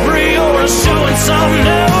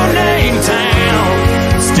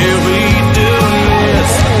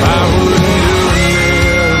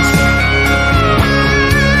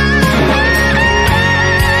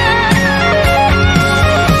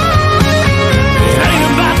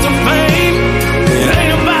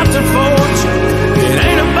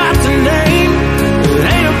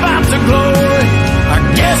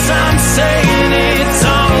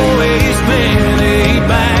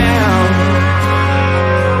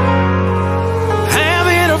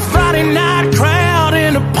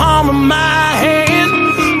my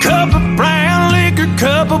hand. Cup of brown liquor,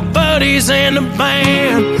 couple buddies in the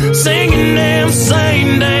band, singing them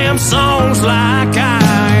same damn songs like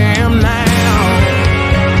I am now.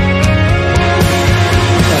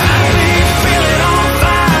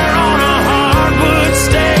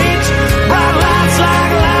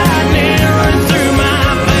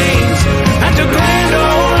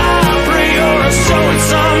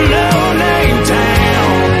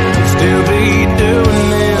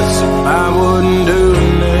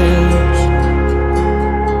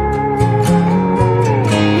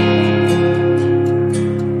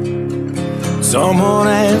 Someone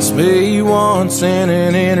asked me once in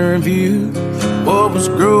an interview, what was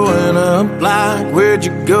growing up like, where'd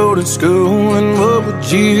you go to school, and what would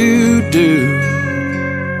you do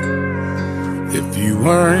if you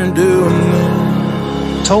weren't doing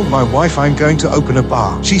it? Told my wife I'm going to open a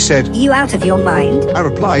bar. She said, You out of your mind? I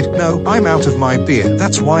replied, no, I'm out of my beer.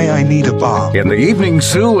 That's why I need a bar. In the Evening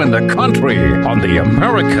Zoo in the Country on the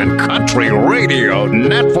American Country Radio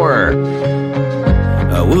Network.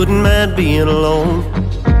 I wouldn't mind being alone.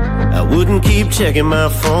 I wouldn't keep checking my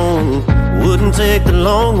phone. Wouldn't take the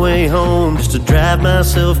long way home just to drive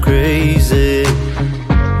myself crazy.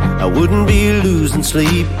 I wouldn't be losing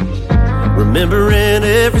sleep, remembering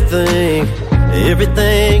everything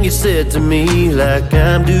you said to me like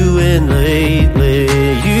I'm doing lately.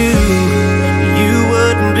 You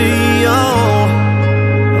wouldn't be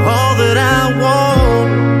all that I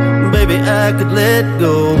want. Baby, I could let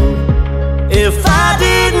go. If I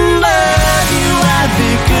didn't love you, I'd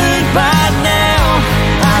be good by now.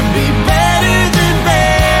 I'd be better than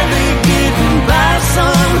barely getting by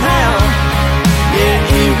somehow.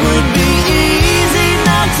 Yeah, it would be easy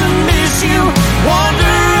not to miss you.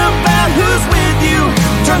 Wonder about who's with you.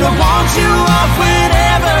 Turn to want you off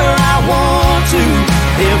whenever I want to.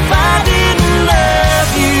 If I didn't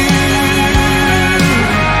love you,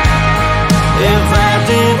 if I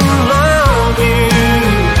didn't love you.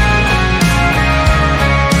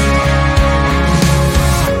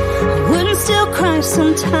 Still cry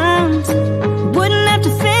sometimes. Wouldn't have to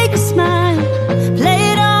fake a smile. Play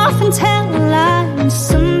it off and tell a lie. When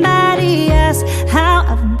somebody asks how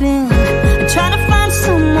I've been, I'm trying to find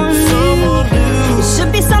someone new. It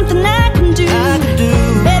should be something I can do.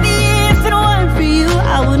 Baby, if it weren't for you,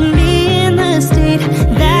 I wouldn't be in the state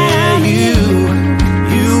that I'm in.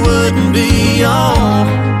 You wouldn't be all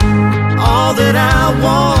that I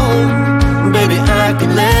want. Baby, I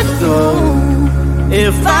could let go.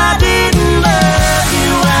 If I didn't love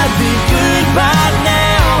you, I'd be good by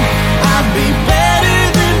now. I'd be better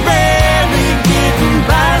than barely getting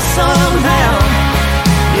by somehow.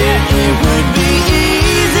 Yeah, it would be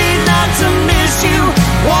easy not to miss you.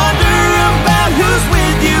 Wonder about who's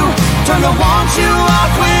with you. Turn to want you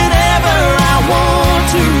off whenever I want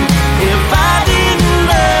to. If I didn't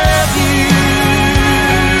love you,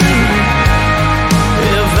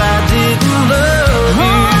 if I didn't love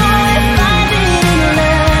you.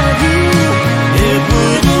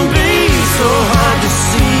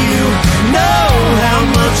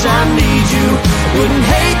 I need you. Wouldn't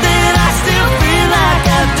hate that I still feel like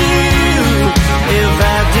I do. If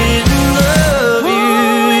I didn't love you.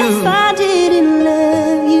 If I didn't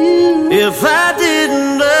love you. If I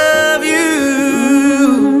didn't love you.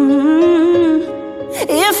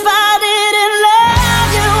 If I didn't love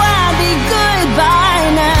you, I'd be good by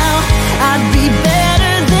now. I'd be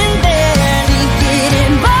better than barely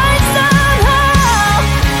getting by somehow.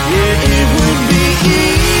 Yeah, it would be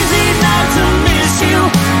easy not to miss you.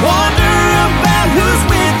 Wonder about who's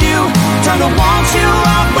with you. Turn to want you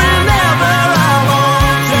off whenever I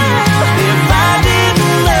want to. If I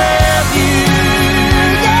didn't love you,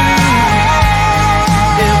 yeah.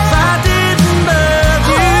 If I didn't love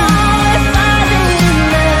you, if I didn't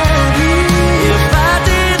love you, if I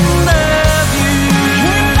didn't love you,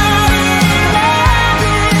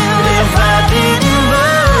 if I didn't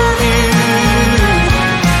love you.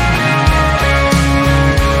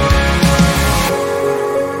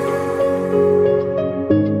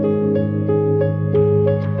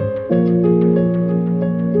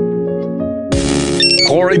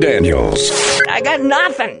 Corey Daniels. I got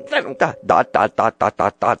nothing.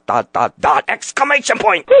 Dot. Exclamation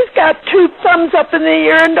point. He's got two thumbs up in the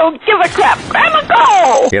air and don't give a crap. Grandma,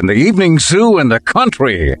 go! In the Evening Zoo in the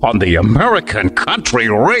Country on the American Country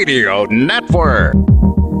Radio Network.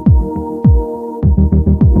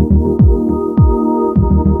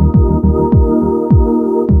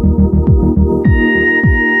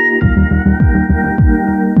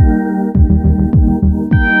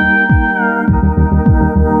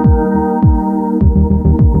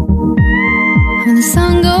 When the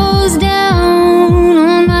sun goes down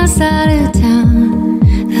on my my side of town,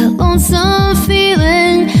 that lonesome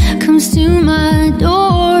feeling comes to my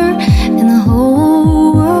door, and the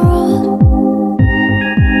whole world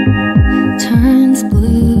turns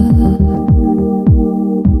blue.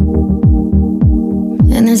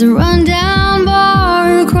 And there's a rundown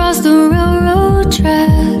bar across the railroad track.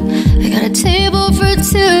 I got a table for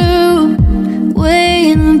two way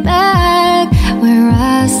in the back where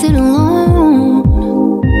I sit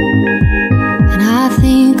alone, and I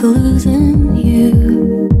think of losing you.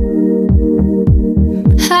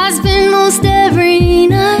 I spend most every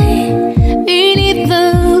night beneath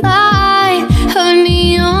the light of a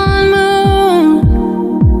neon moon.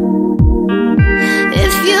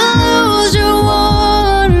 If you lose your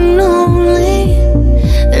one and only,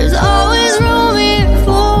 there's always room here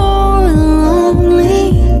for the lonely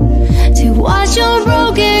to watch your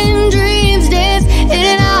broken dreams dance in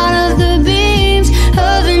and out of the beams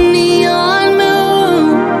of a neon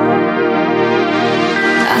moon.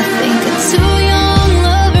 I think of two young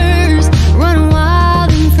lovers running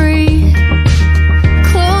wild and free.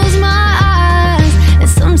 Close my eyes and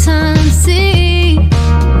sometimes see you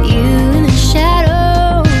in the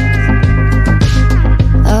shadows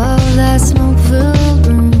of that smoke-filled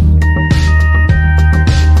room.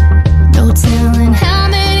 No telling how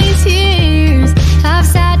many tears I've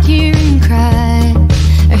sat here and cried,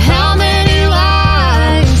 or how many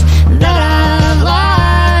lies that I've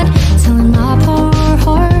lied, telling my poor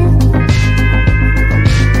heart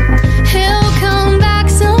he'll come back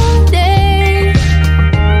someday.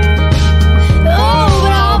 Oh,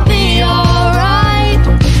 but I'll be alright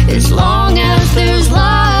as long as there's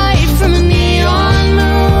light from a neon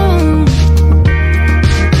moon.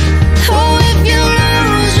 Oh, if you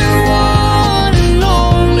lose your one and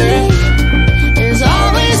only, there's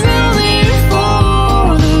always room here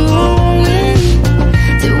for the lonely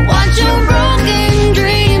to watch your broken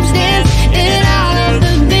dreams dance in and out of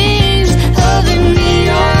the beams of the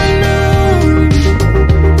neon moon.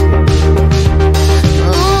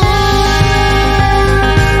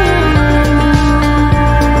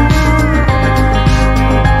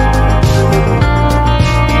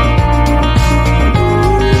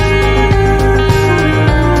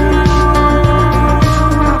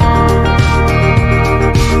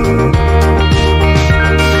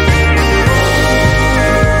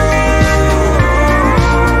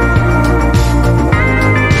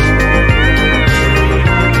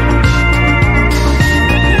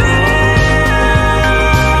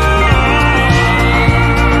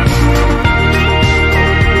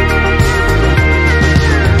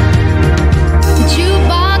 The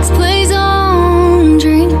jukebox plays on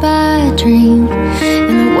drink by drink, and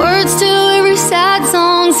the words to every sad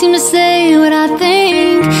song seem to say what I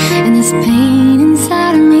think. And this pain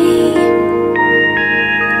inside of me,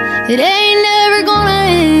 it ain't never gonna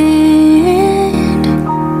end.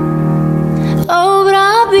 Oh, but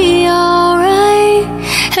I'll be alright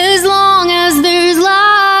as long as there's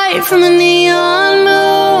light from a neon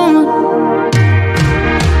moon.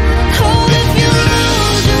 Oh, if you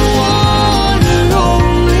lose your one and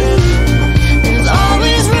only, there's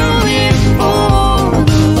always room here for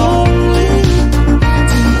the lonely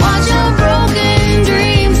to watch your broken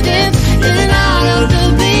dreams dance in and out of the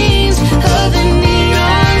beams of the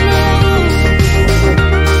neon moon.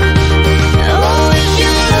 Oh, if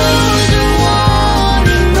you lose your one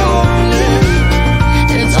and only,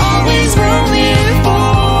 there's always room here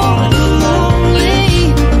for the lonely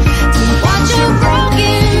to watch your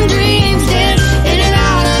broken dreams dance in and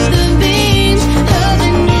out of the beams of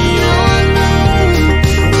the neon moon.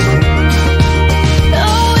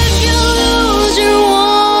 Oh, if you lose your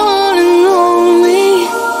one and only,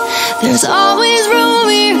 there's always room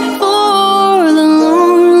here for the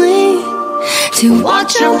lonely to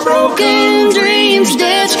watch your broken dreams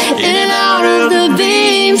dance in and out of the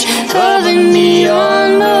beams of the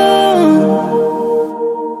neon moon.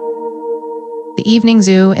 The Evening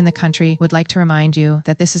Zoo in the Country would like to remind you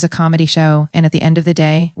that this is a comedy show, and at the end of the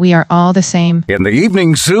day, we are all the same. In the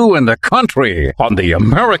Evening Zoo in the Country on the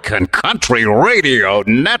American Country Radio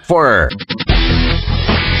Network.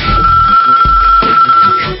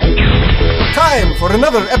 Time for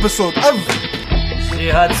another episode of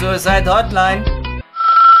Jihad Suicide Hotline.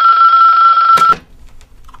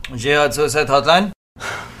 Jihad Suicide Hotline.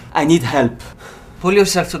 I need help. Pull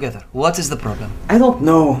yourself together. What is the problem? I don't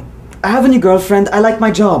know. I have a new girlfriend. I like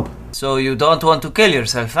my job. So you don't want to kill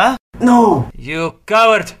yourself, huh? No. You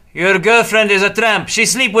coward. Your girlfriend is a tramp. She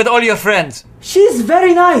sleep with all your friends. She's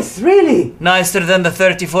very nice, really. Nicer than the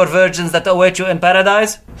 34 virgins that await you in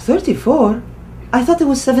paradise? 34? I thought it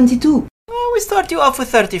was 72. Well, we start you off with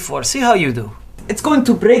 34. See how you do. It's going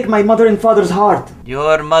to break my mother and father's heart.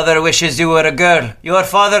 Your mother wishes you were a girl. Your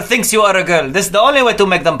father thinks you are a girl. This is the only way to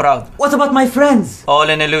make them proud. What about my friends? All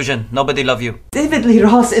an illusion. Nobody love you. David Lee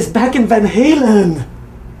Roth is back in Van Halen.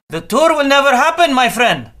 The tour will never happen, my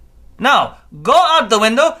friend. Now, go out the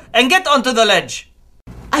window and get onto the ledge.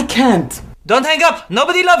 I can't. Don't hang up.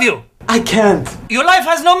 Nobody love you. I can't. Your life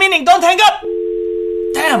has no meaning. Don't hang up.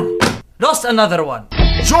 Damn. Lost another one.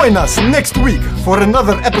 Join us next week for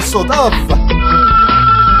another episode of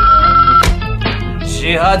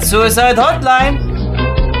Jihad Suicide Hotline.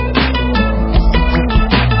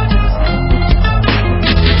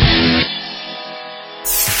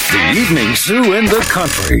 The Evening Zoo in the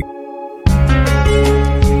Country.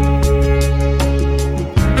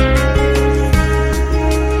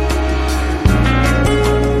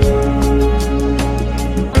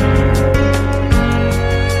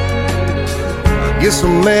 Guess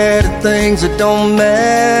I'm mad at things that don't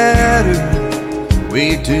matter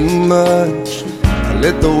way too much. I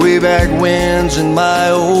let the way back winds and my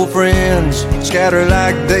old friends scatter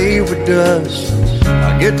like they were dust.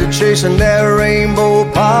 I get to chasing that rainbow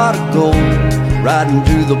pot of gold, riding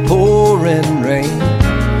through the pouring rain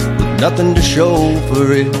with nothing to show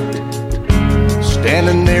for it,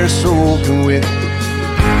 standing there soaking wet,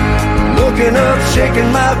 looking up,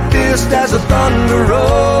 shaking my fist as the thunder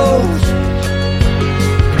rolls.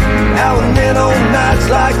 Now and then on nights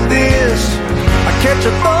like this, I catch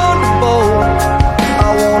a thunderbolt. I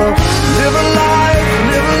wanna live a life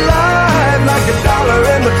like a dollar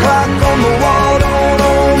and the clock on the wall don't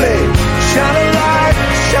own me. Shine a light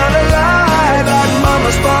like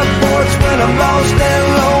mama's front porch when I'm lost and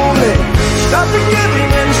lonely. Stop forgiving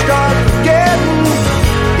and start forgetting.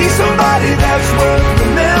 Be somebody that's worth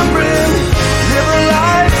remembering. Live a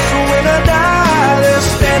life so when I die, there's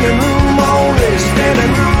standing room only,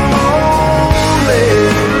 standing room only.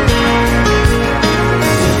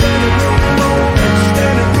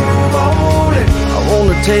 Standing room only. I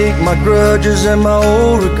wanna take my grudges and my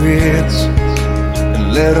old regrets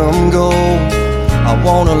and let them go. I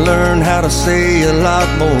wanna learn how to say a lot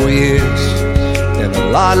more yes and a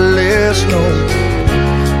lot less no.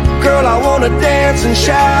 Girl, I wanna dance and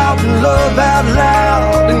shout and love out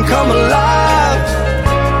loud and come alive.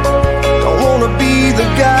 Don't wanna be the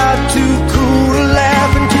guy too cool to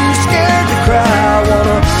laugh and too scared to cry. I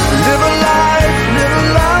wanna live a life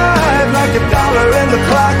like a dollar and the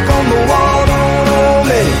clock on the wall don't own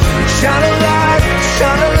me. Shine a light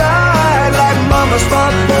like mama's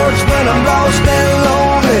front porch when I'm lost and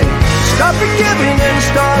lonely. Stop forgiving and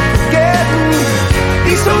start forgetting.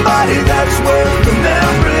 Be somebody that's worth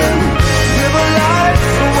remembering. Live a life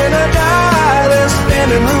so when I die, there's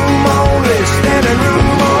standing room only, standing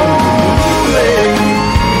room only.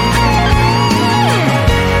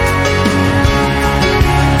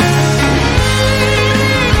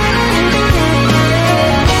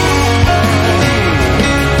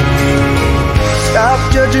 Stop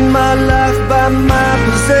judging my life by my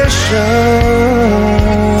possessions.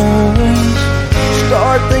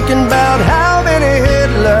 Start thinking about how many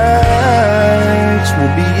headlights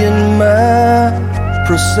will be in my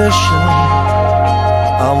procession.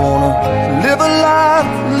 I wanna live a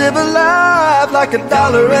life like a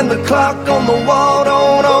dollar and the clock on the wall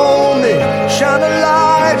don't own me. Shine a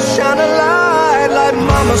light like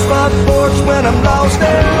mama's front porch when I'm lost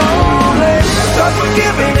and lonely. Start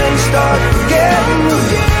forgiving and start forgetting.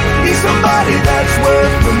 Be somebody that's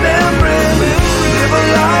worth remembering. Live a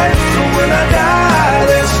life so when I die,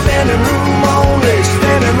 there's standing room only,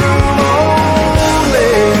 standing room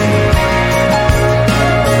only.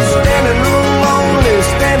 Standing room only,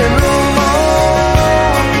 standing room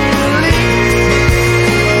only.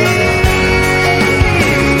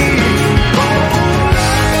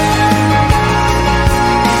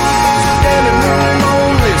 Standing room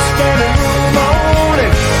only, standing room only.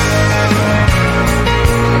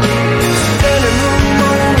 Standing room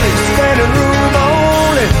only, standing room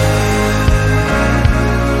only.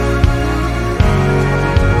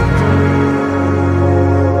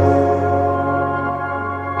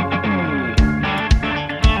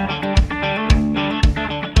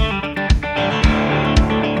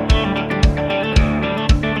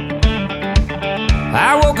 I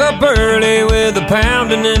woke up early with a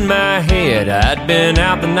pounding in my head. I'd been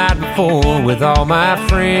out the night before with all my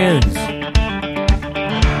friends.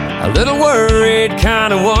 A little worried,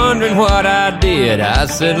 kinda wondering what I did. I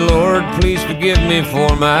said, Lord, please forgive me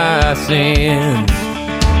for my sins.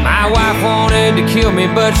 My wife wanted to kill me,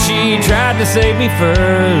 but she tried to save me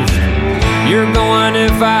first. You're going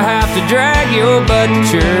if I have to drag your butt to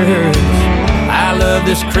church. I love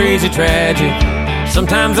this crazy, tragic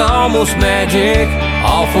sometimes almost magic,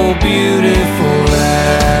 awful beautiful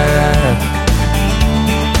life.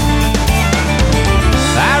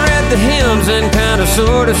 I read the hymns and kind of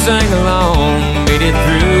sort of sang along, made it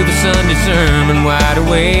through the Sunday sermon wide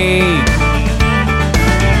awake.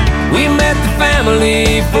 We met the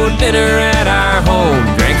family for dinner at our home,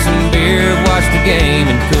 drank some beer, watched the game,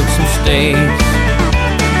 and cooked some steaks.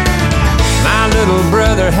 My little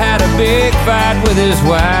brother had a big fight with his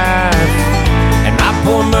wife, and my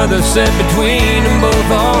poor mother sat between them both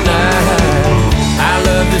all night. I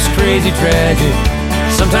love this crazy tragic,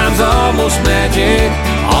 sometimes almost magic,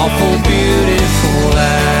 awful beautiful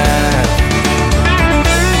life.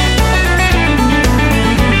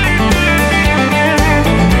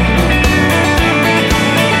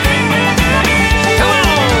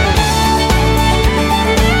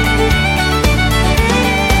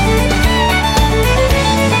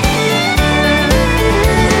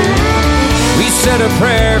 Said a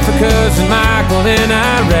prayer for cousin Michael in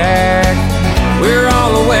Iraq. We're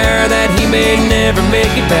all aware that he may never make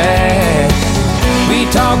it back. We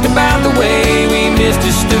talked about the way we missed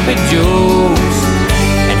his stupid jokes,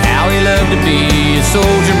 and how he loved to be a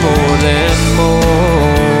soldier more than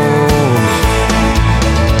most.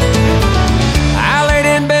 I laid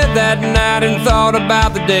in bed that night and thought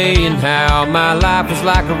about the day, and how my life was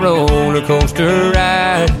like a roller coaster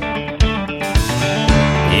ride.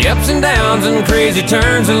 The ups and downs and crazy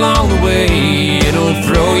turns along the way, it'll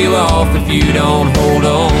throw you off if you don't hold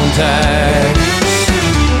on tight.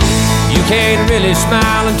 You can't really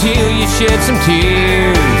smile until you shed some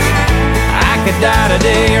tears. I could die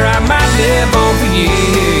today or I might live on for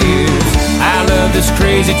years. I love this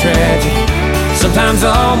crazy tragic, sometimes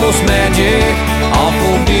almost magic,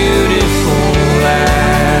 awful beautiful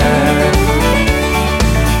life.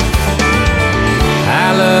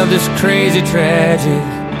 I love this crazy tragic,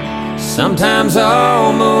 sometimes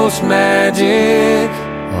almost magic,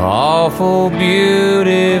 awful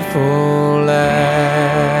beautiful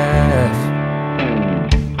life.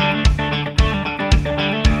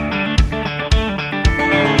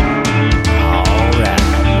 All right.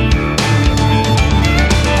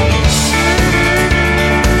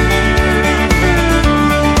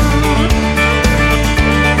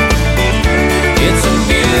 It's a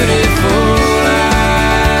beautiful life,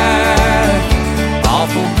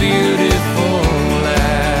 awful beautiful.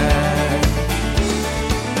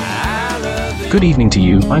 Good evening to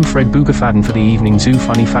you, I'm Fred Boogafaden for the Evening Zoo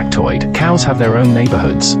Funny Factoid. Cows have their own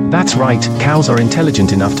neighborhoods. That's right, cows are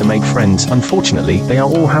intelligent enough to make friends. Unfortunately, they are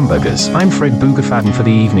all hamburgers. I'm Fred Boogafaden for the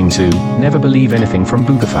Evening Zoo. Never believe anything from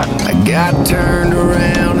Boogafaden. I got turned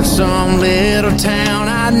around in some little town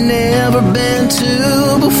I'd never been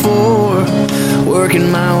to before, working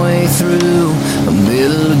my way through a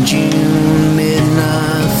middle of June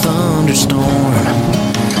midnight thunderstorm.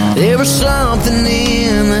 There was something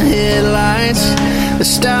in the headlights that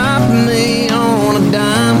stopped me on a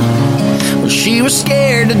dime. Well, she was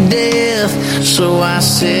scared to death, so I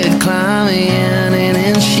said, climb in, and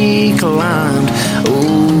then she climbed.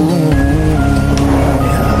 Oh,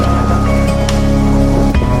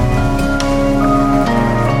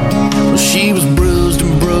 well, she was bruised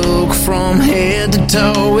and broke from head to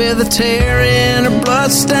toe, with a tear in her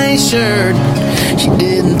bloodstained shirt. She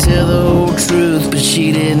didn't tell the whole truth, but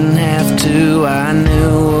she didn't have to. I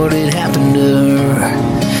knew what had happened to her.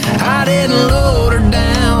 I didn't load her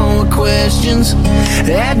down with questions.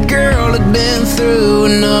 That girl had been through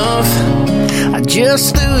enough. I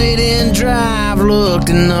just threw it in drive, looked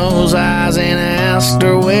in those eyes, and asked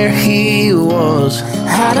her where he was.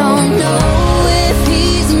 I don't know if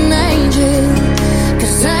he's an angel,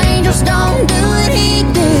 'cause angels don't do what he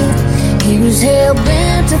did. He was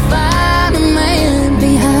hell-bent to find a man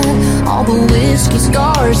behind all the whiskey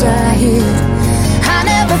scars I hid. I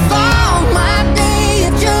never thought my day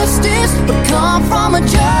of justice would come from a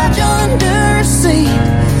judge under a seat,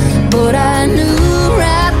 but I knew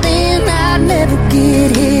right then I'd never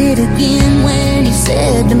get hit again when he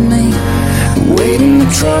said to me, wait in the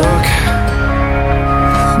truck,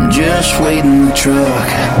 just wait in the truck.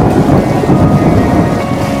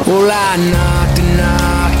 Well, I knocked and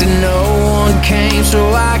knocked and no one came,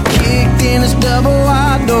 so I kicked in his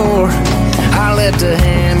double-wide door. I let the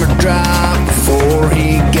hammer drop before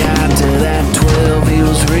he got to that 12 he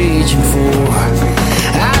was reaching for.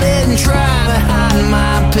 I didn't try to hide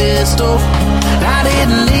my pistol, I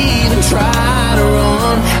didn't even try to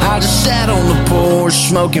run. I just sat on the porch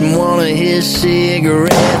smoking one of his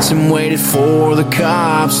cigarettes and waited for the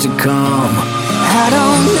cops to come. I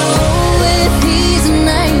don't know if he's an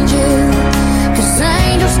angel, 'cause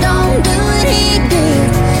angels don't do what he did.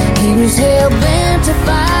 He was hell-bent to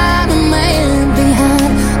find a man behind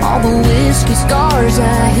all the whiskey scars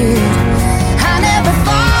I hid. I never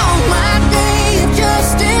thought my day of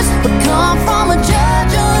justice would come from a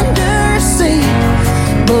judge under a seat,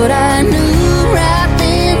 but I knew right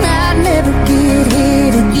then I'd never get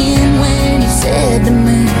hit again when he said to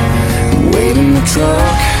me, wait in the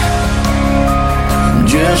truck,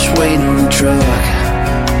 just wait in the truck.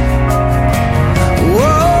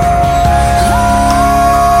 Whoa.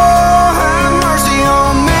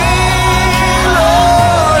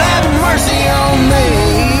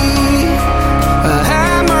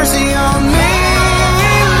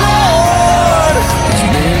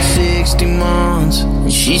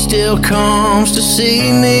 She still comes to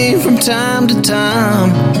see me from time to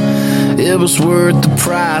time. It was worth the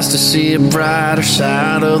price to see a brighter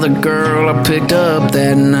side of the girl I picked up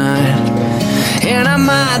that night. And I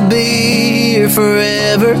might be here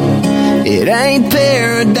forever. It ain't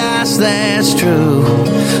paradise, that's true,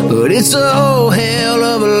 but it's a whole hell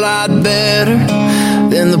of a lot better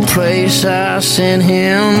than the place I sent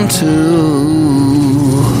him to.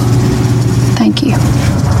 thank you.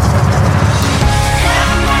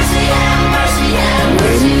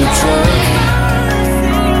 Wait in the truck,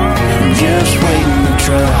 just wait in the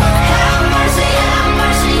truck.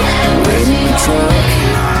 Wait in the truck,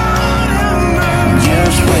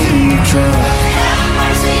 just wait in the truck. Have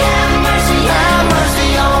mercy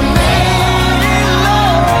on me,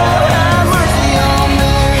 Lord, have mercy on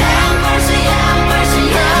me. Have mercy on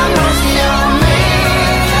me,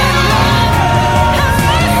 Lord,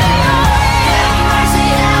 have mercy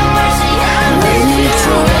on me. Wait in the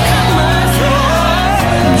truck.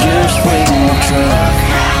 Just wait in the truck.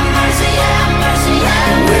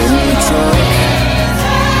 Wait in the truck.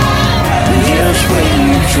 Just wait in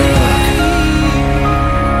the truck.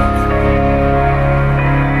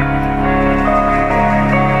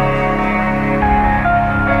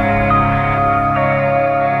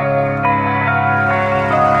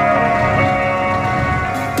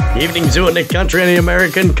 Evening Zoo and Nick Country on the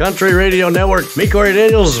American Country Radio Network. Me, Corey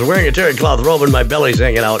Daniels, wearing a terry cloth robe and my belly's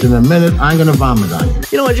hanging out. In a minute, I'm going to vomit on you.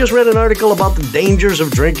 You know, I just read an article about the dangers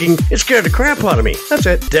of drinking. It scared the crap out of me. That's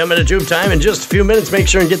it. 10-minute troop time in just a few minutes. Make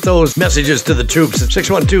sure and get those messages to the troops at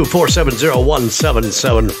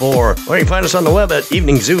 612-470-1774. Or you can find us on the web at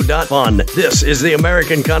eveningzoo.fun. This is the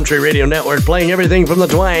American Country Radio Network, playing everything from the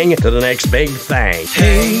twang to the next big thing.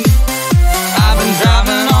 Hey, I've been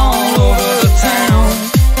driving all over the town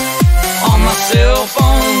on my cell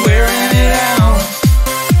phone, wearing it out,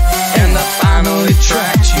 and I finally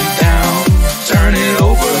tracked you down. Turn it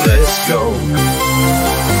over, let's go.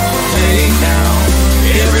 Hey now,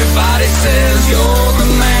 everybody says you're the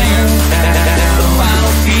man, the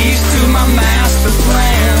final piece to my master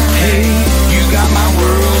plan. Hey, you got my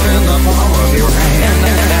world in the palm of your hand.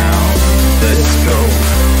 Now, let's go.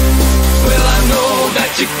 Well, I know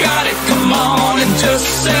that you got it, come on and just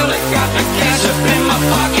sell it. Got the cash up in my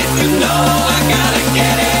pocket, you know I gotta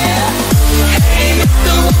get it. Hey,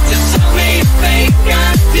 mister, won't you sell me a fake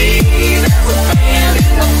ID? There's a band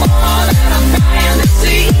in the mall that I'm dying to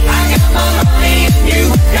see. I got my money and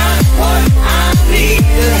you got what I need.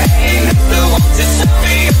 Hey, mister, won't you sell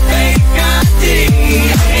me a fake ID?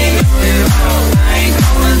 Hey, mister, I ain't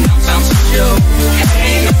gonna knock some show.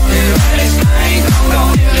 Hey, mister, I ain't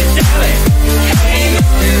gonna dilly-dally. Hey,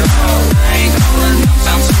 mister, I ain't gonna knock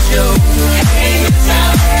some show. Hey, mister,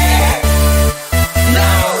 no.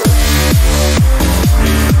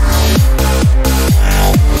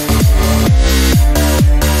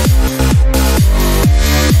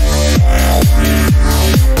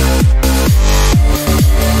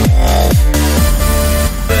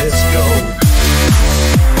 Let's go.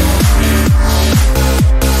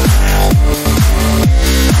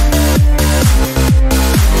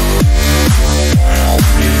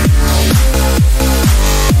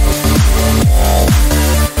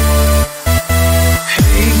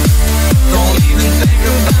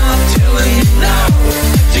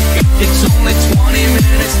 It's only 20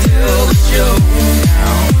 minutes till the show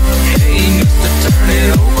now. Hey, mister, turn it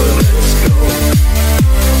over, let's go.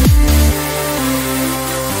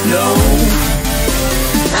 No,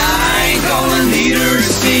 I ain't gonna need a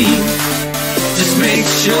receipt. Just make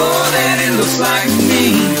sure that it looks like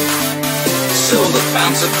me, so the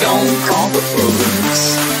bouncer don't call the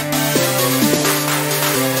police.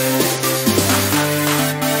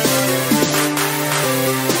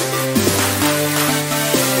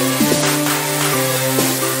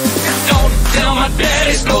 My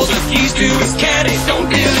daddy stole the keys to his caddy. Don't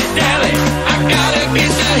dilly-dally, I gotta get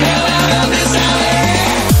the hell out of this alley.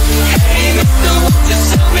 Hey, mister, won't you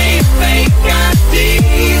sell me a fake ID?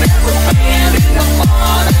 There's a band in the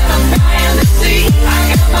mall that I'm dying to see. I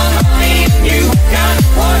got my money and you got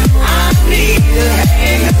what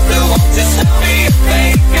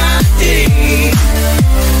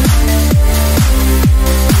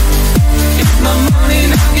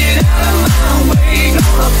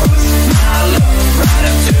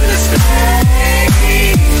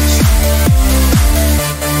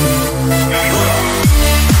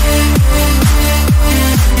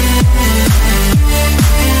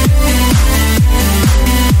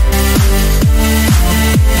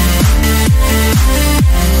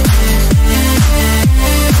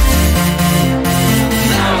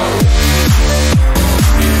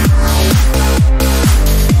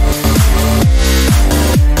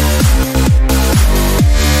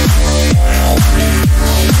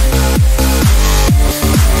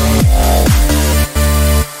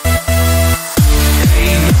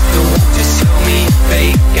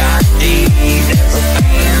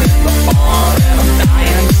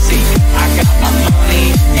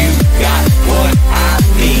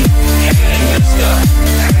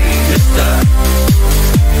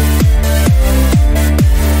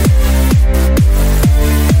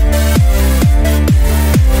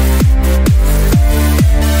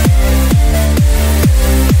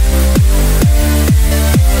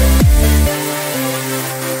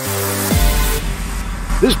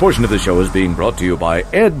This portion of the show is being brought to you by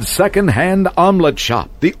Ed's Second-Hand Omelet Shop,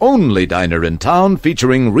 the only diner in town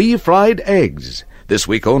featuring refried eggs. This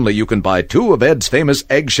week only you can buy 2 of Ed's famous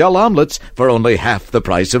eggshell omelets for only half the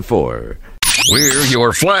price of 4. We're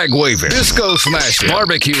your flag-waving, disco-smashing,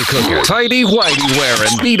 barbecue cooking, tighty-whitey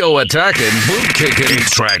wearing, veto attacking, boot-kicking,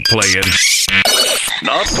 track-playing,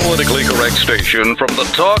 Not politically correct station from the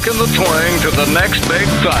talk and the twang to the next big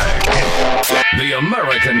thing. The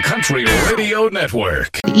American Country Radio Network.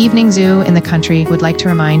 The Evening Zoo in the Country would like to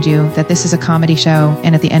remind you that this is a comedy show,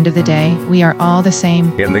 and at the end of the day, we are all the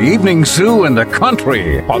same. In the Evening Zoo in the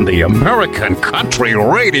Country on the American Country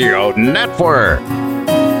Radio Network.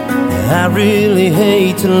 I really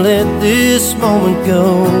hate to let this moment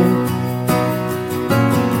go.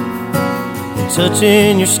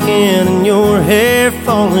 Touching your skin and your hair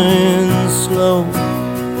falling slow.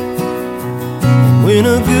 When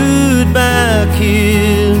a goodbye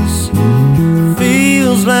kiss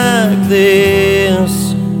feels like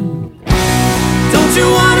this, don't you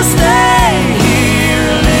wanna stay here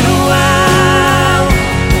a little while?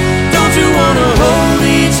 Don't you wanna hold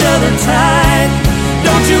each other tight?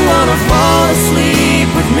 Don't you wanna fall asleep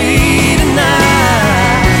with me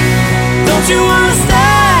tonight? Don't you wanna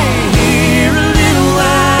stay here a little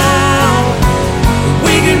while?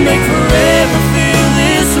 We can make forever feel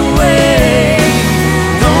this way.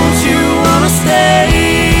 Don't you wanna stay?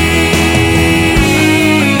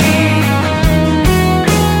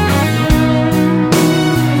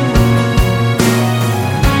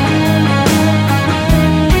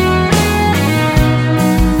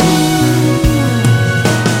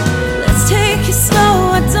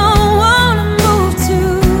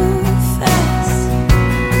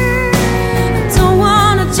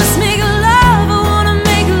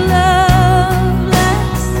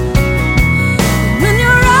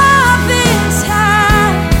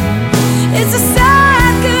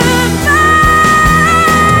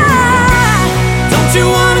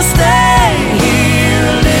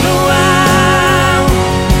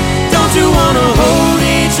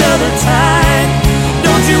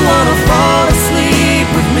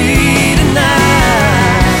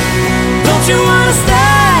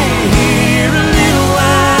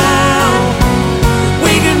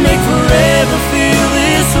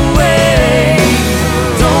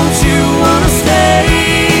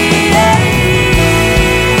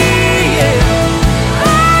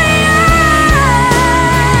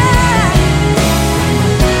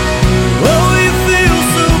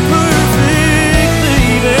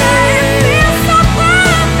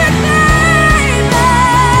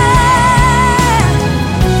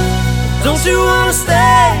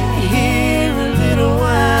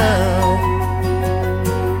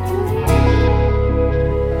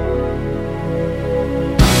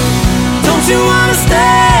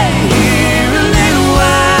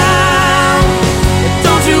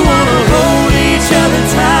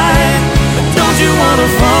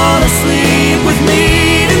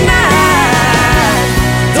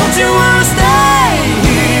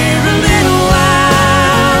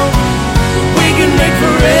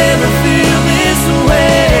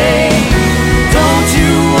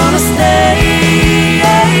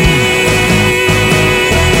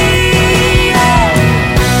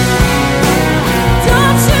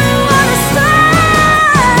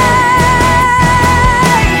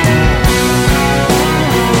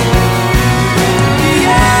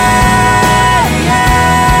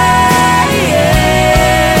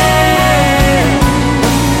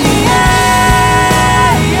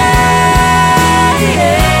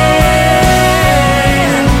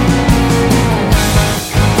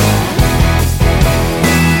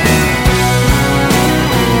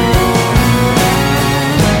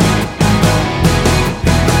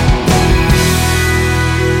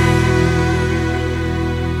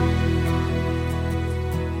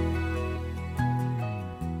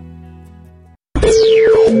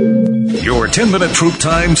 Your 10-minute troop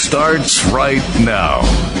time starts right now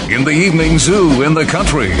in the Evening Zoo in the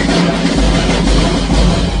Country.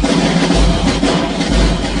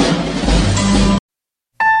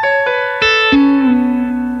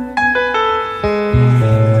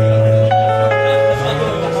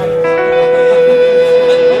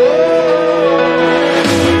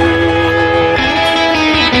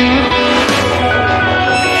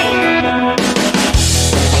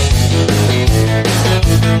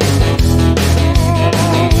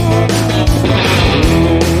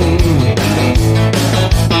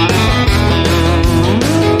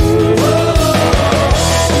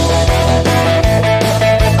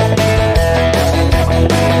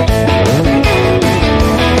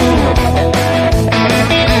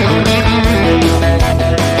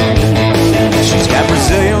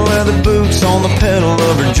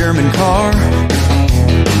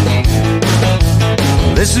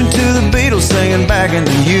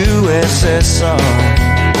 princess are.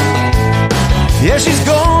 Yeah, she's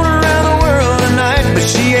going around the world tonight, but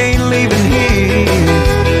she ain't leaving here.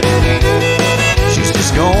 She's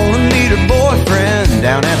just gonna meet her boyfriend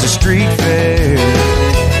down at the street fair.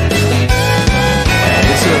 And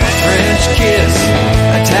it's a French kiss,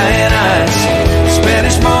 Italian ice,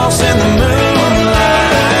 Spanish moss in the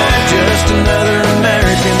moonlight. Just another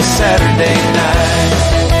American Saturday night.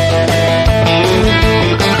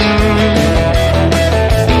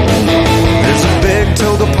 There's a big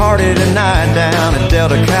toga party tonight down at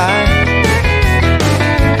Delta Chi.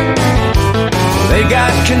 They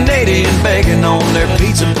got Canadian bacon on their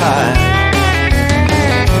pizza pie.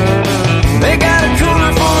 They got a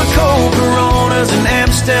cooler full of cold Coronas and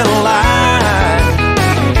Amstel Light.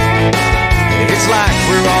 It's like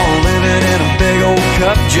we're all living in a big old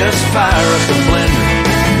cup. Just fire up the blender,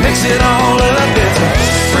 mix it all up. It's a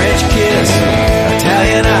French kiss,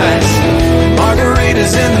 Italian ice,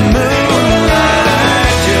 margaritas in the moonlight.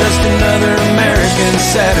 Just another American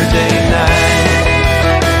Saturday night.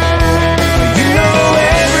 You know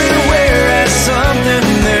everywhere has something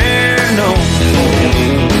they're known for.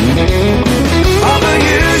 Although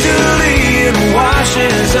usually it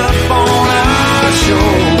washes up on our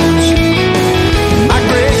shores. My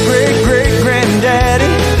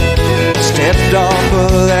great-great-great-granddaddy stepped off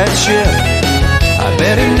of that ship. I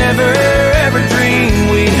bet he never ever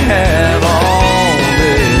dreamed we'd have all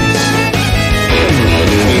this.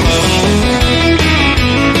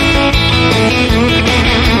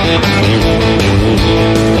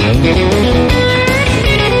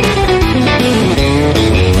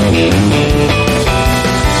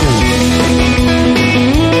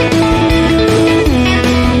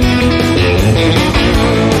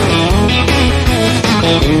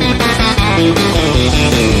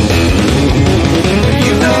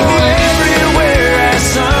 You know everywhere has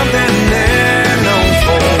something they're known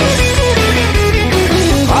for.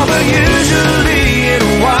 Although usually it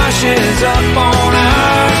washes up on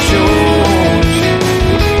our shores.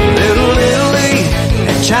 Little Italy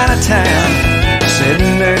and Chinatown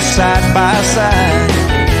sitting there side by side.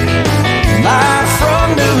 Live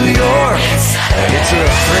from New York, it's a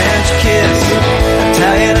French kiss,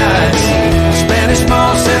 Italian ice, Spanish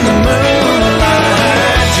moss in the moonlight.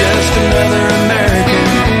 Just another American,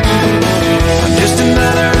 I'm just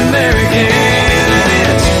another American, and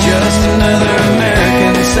it's just another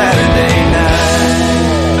American Saturday night.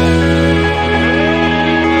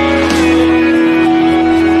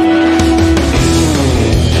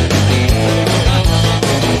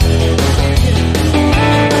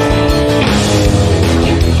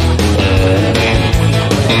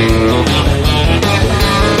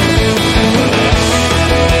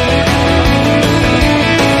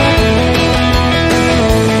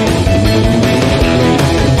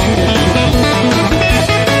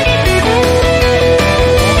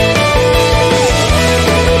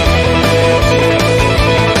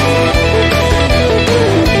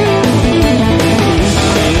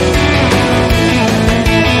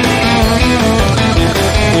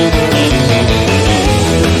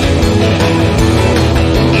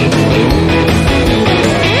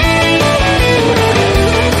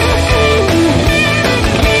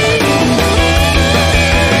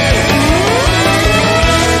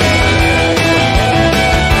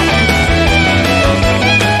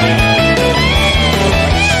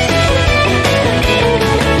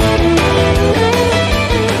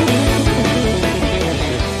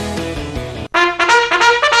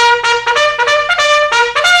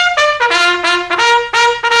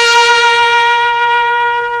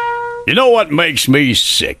 You know what makes me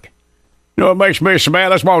sick? You know what makes me so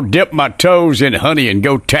mad? I just want to dip my toes in honey and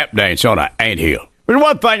go tap dance on an anthill. But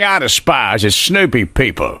one thing I despise is snoopy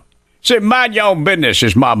people. See, mind your own business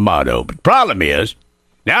is my motto. But the problem is,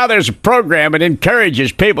 now there's a program that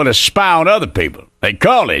encourages people to spy on other people. They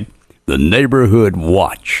call it the Neighborhood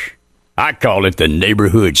Watch. I call it the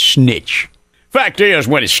Neighborhood Snitch. Fact is,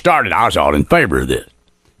 when it started, I was all in favor of this.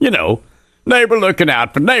 You know, neighbor looking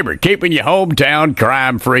out for neighbor, keeping your hometown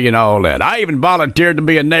crime-free and all that. I even volunteered to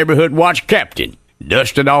be a neighborhood watch captain.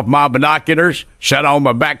 Dusted off my binoculars, sat on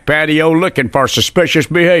my back patio looking for suspicious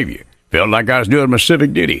behavior. Felt like I was doing my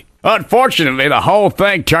civic duty. Unfortunately, the whole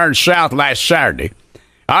thing turned south last Saturday.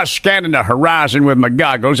 I was scanning the horizon with my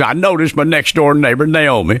goggles. I noticed my next-door neighbor,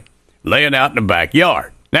 Naomi, laying out in the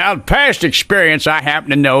backyard. Now, in past experience, I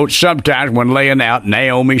happen to know sometimes when laying out,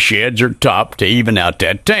 Naomi sheds her top to even out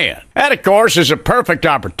that tan. That, of course, is a perfect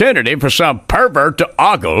opportunity for some pervert to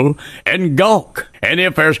ogle and gawk. And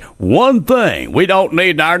if there's one thing we don't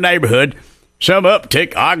need in our neighborhood, Some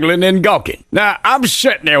uptick ogling and gawking. Now, I'm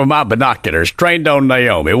sitting there with my binoculars trained on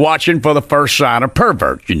Naomi, watching for the first sign of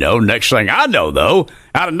perverts. Next thing I know, though,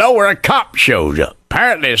 out of nowhere, a cop shows up.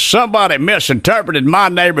 Apparently, somebody misinterpreted my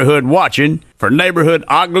neighborhood watching for neighborhood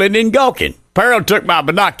ogling and gawking. Pearl took my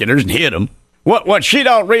binoculars and hid them. What she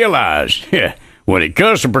don't realize, when it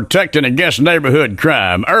comes to protecting against neighborhood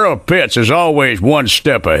crime, Earl Pitts is always one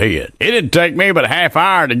step ahead. It didn't take me but a half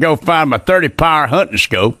hour to go find my 30-power hunting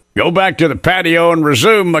scope, go back to the patio, and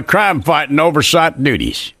resume my crime-fighting oversight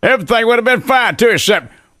duties. Everything would have been fine, too,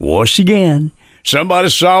 except, once again, somebody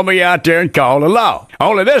saw me out there and called the law.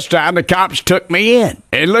 Only this time, the cops took me in.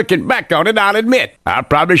 And looking back on it, I'll admit, I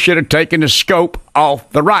probably should have taken the scope off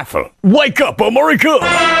the rifle. Wake up, America!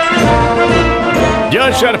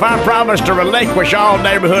 Judge said if I promised to relinquish all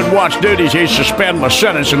neighborhood watch duties, he'd suspend my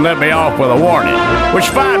sentence and let me off with a warning, which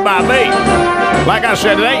fine by me. Like I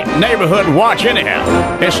said, it ain't neighborhood watch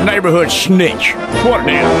anyhow. It's neighborhood snitch. What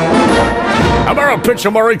it is. I'm Earl Pitts,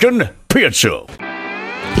 American Pizza.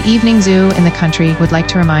 The Evening Zoo in the country would like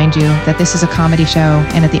to remind you that this is a comedy show,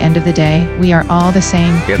 and at the end of the day, we are all the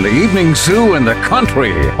same. In the Evening Zoo in the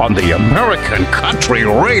country on the American Country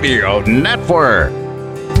Radio Network.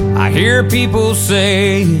 I hear people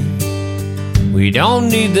say we don't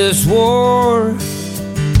need this war,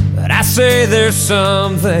 but I say there's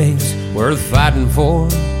some things worth fighting for.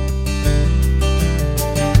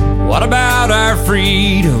 What about our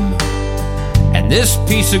freedom and this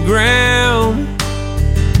piece of ground?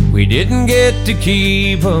 We didn't get to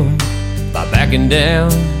keep them by backing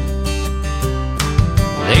down.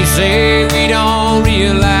 They say we don't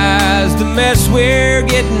realize the mess we're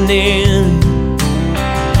getting in.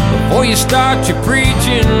 Before you start your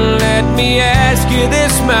preaching, let me ask you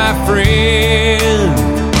this, my friend.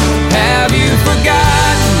 Have you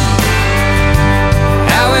forgotten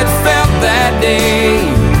how it felt that day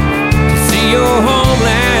to see your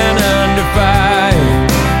homeland under fire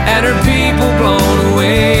and her people blown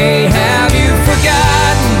away? Have you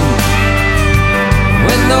forgotten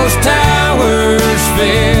when those towers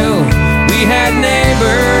fell? We had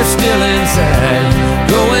neighbors still inside,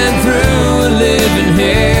 going through a living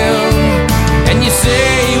hell. And you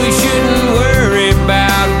say we shouldn't worry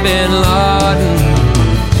about Bin Laden.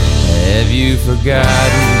 Have you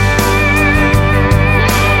forgotten?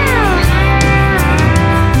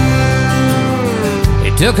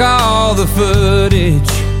 They took all the footage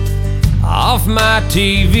off my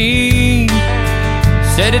TV,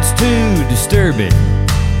 said it's too disturbing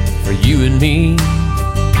for you and me.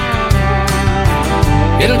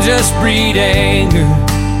 It'll just breed anger,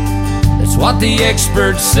 that's what the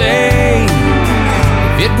experts say.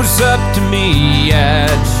 If it was up to me,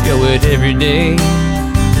 I'd show it every day.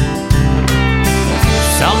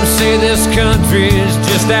 Some say this country's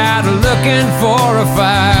just out looking for a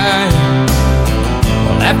fight.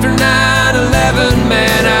 Well, after 9/11,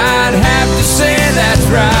 man, I'd have to say that's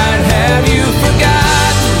right. Have you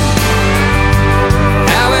forgotten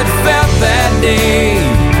how it felt that day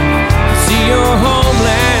to see your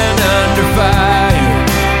homeland under fire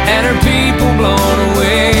and her people blown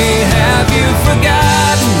away? Have you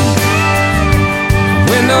forgotten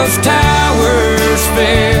when those towers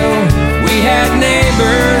fell? We had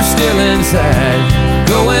neighbors still inside,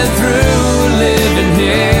 going through a living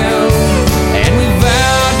hell. And we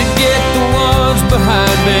vowed to get the ones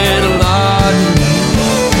behind Bin Laden.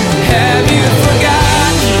 Have you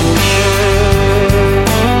forgotten?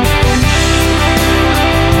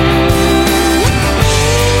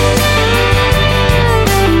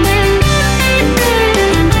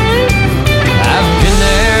 I've been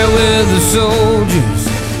there with the soldiers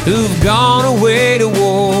who've gone away to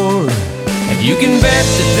war, and you can bet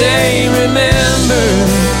that they remember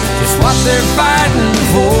just what they're fighting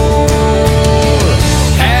for.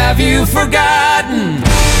 Have you forgotten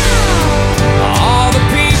all the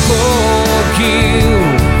people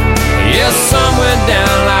killed? Yes, some went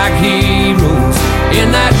down like heroes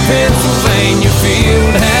in that Pennsylvania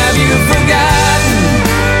field. Have you forgotten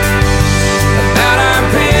about our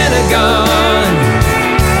Pentagon?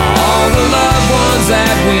 All the loved ones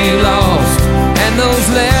that we lost and those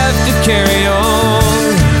left to carry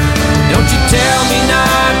on. Don't you tell me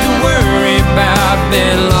not to worry about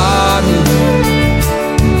Bin Laden.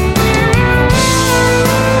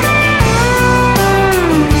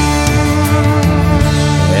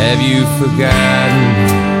 Have you forgotten?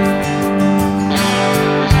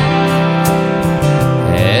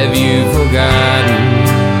 Have you forgotten?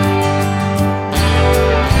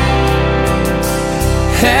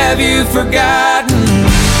 Have you forgotten?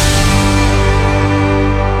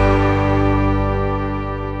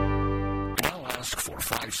 I'll ask for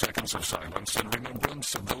 5 seconds. seconds of silence in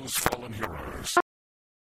remembrance of those fallen heroes.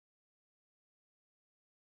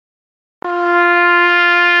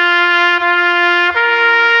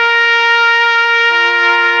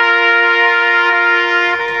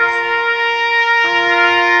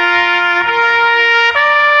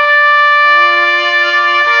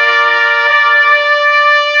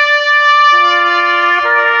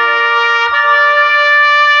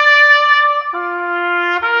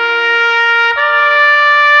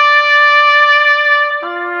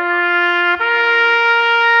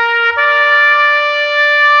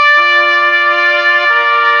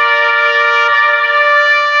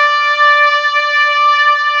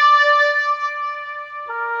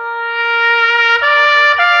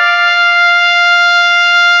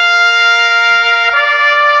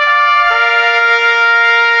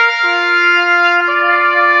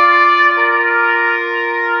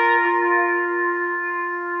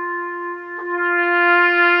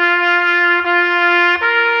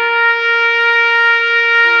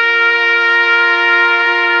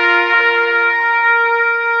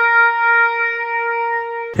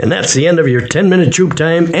 And that's the end of your 10-minute troop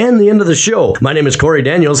time and the end of the show. My name is Corey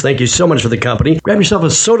Daniels. Thank you so much for the company. Grab yourself a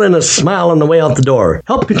soda and a smile on the way out the door.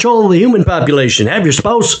 Help control the human population. Have your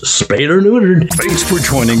spouse spayed or neutered. Thanks for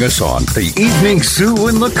joining us on The Evening Zoo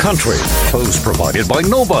in the Country. Clothes provided by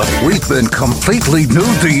nobody. We've been completely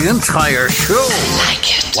nude the entire show. I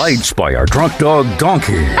like it. Lights by our drunk dog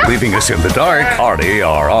Donkey. Leaving us in the dark, Artie,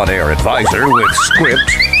 our on-air advisor with script,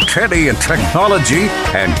 Teddy and technology,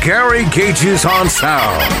 and Gary Gages on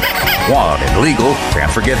sound. Juan in legal,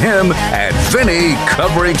 can't forget him, and Vinny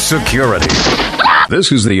covering security.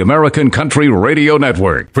 This is the American Country Radio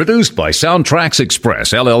Network, produced by Soundtracks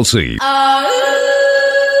Express, LLC.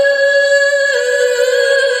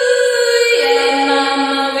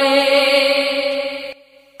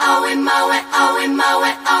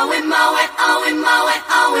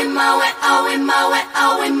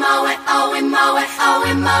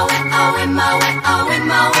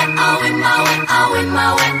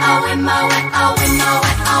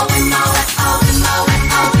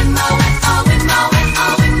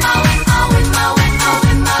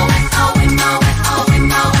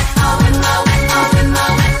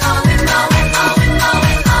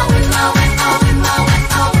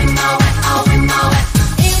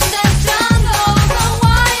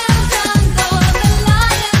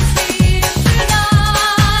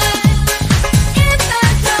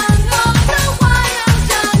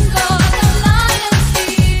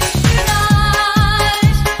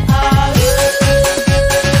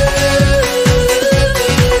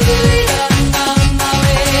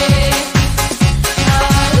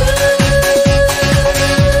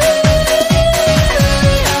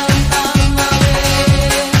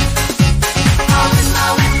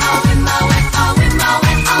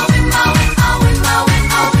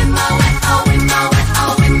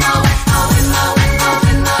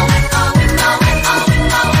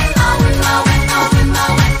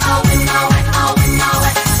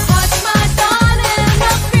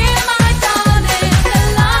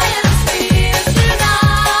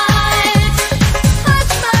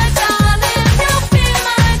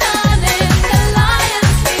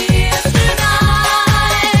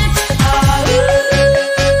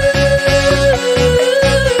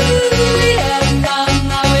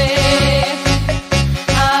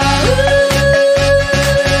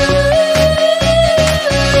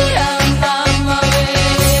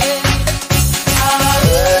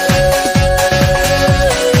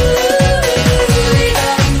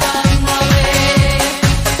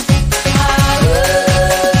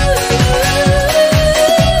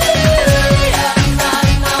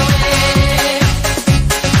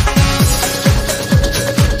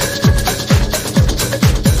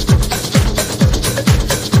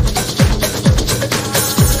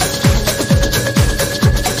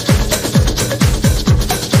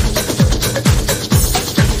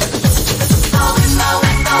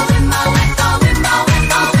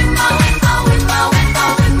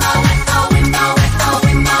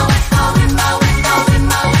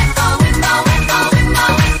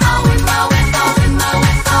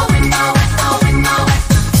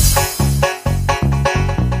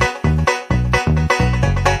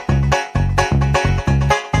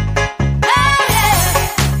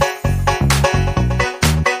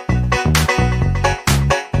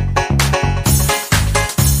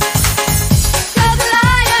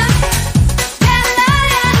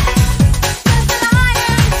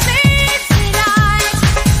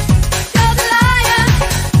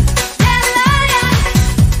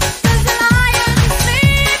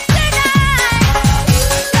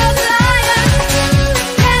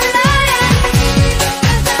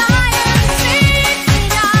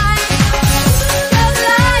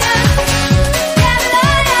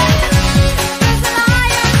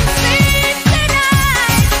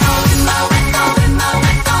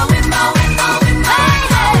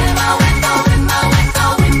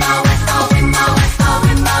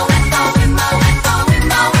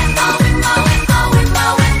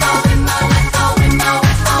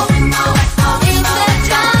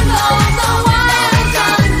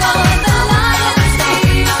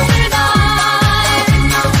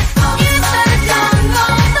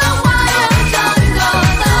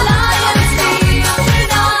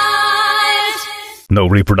 No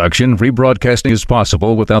reproduction, rebroadcasting is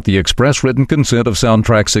possible without the express written consent of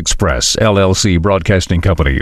Soundtracks Express, LLC Broadcasting Company.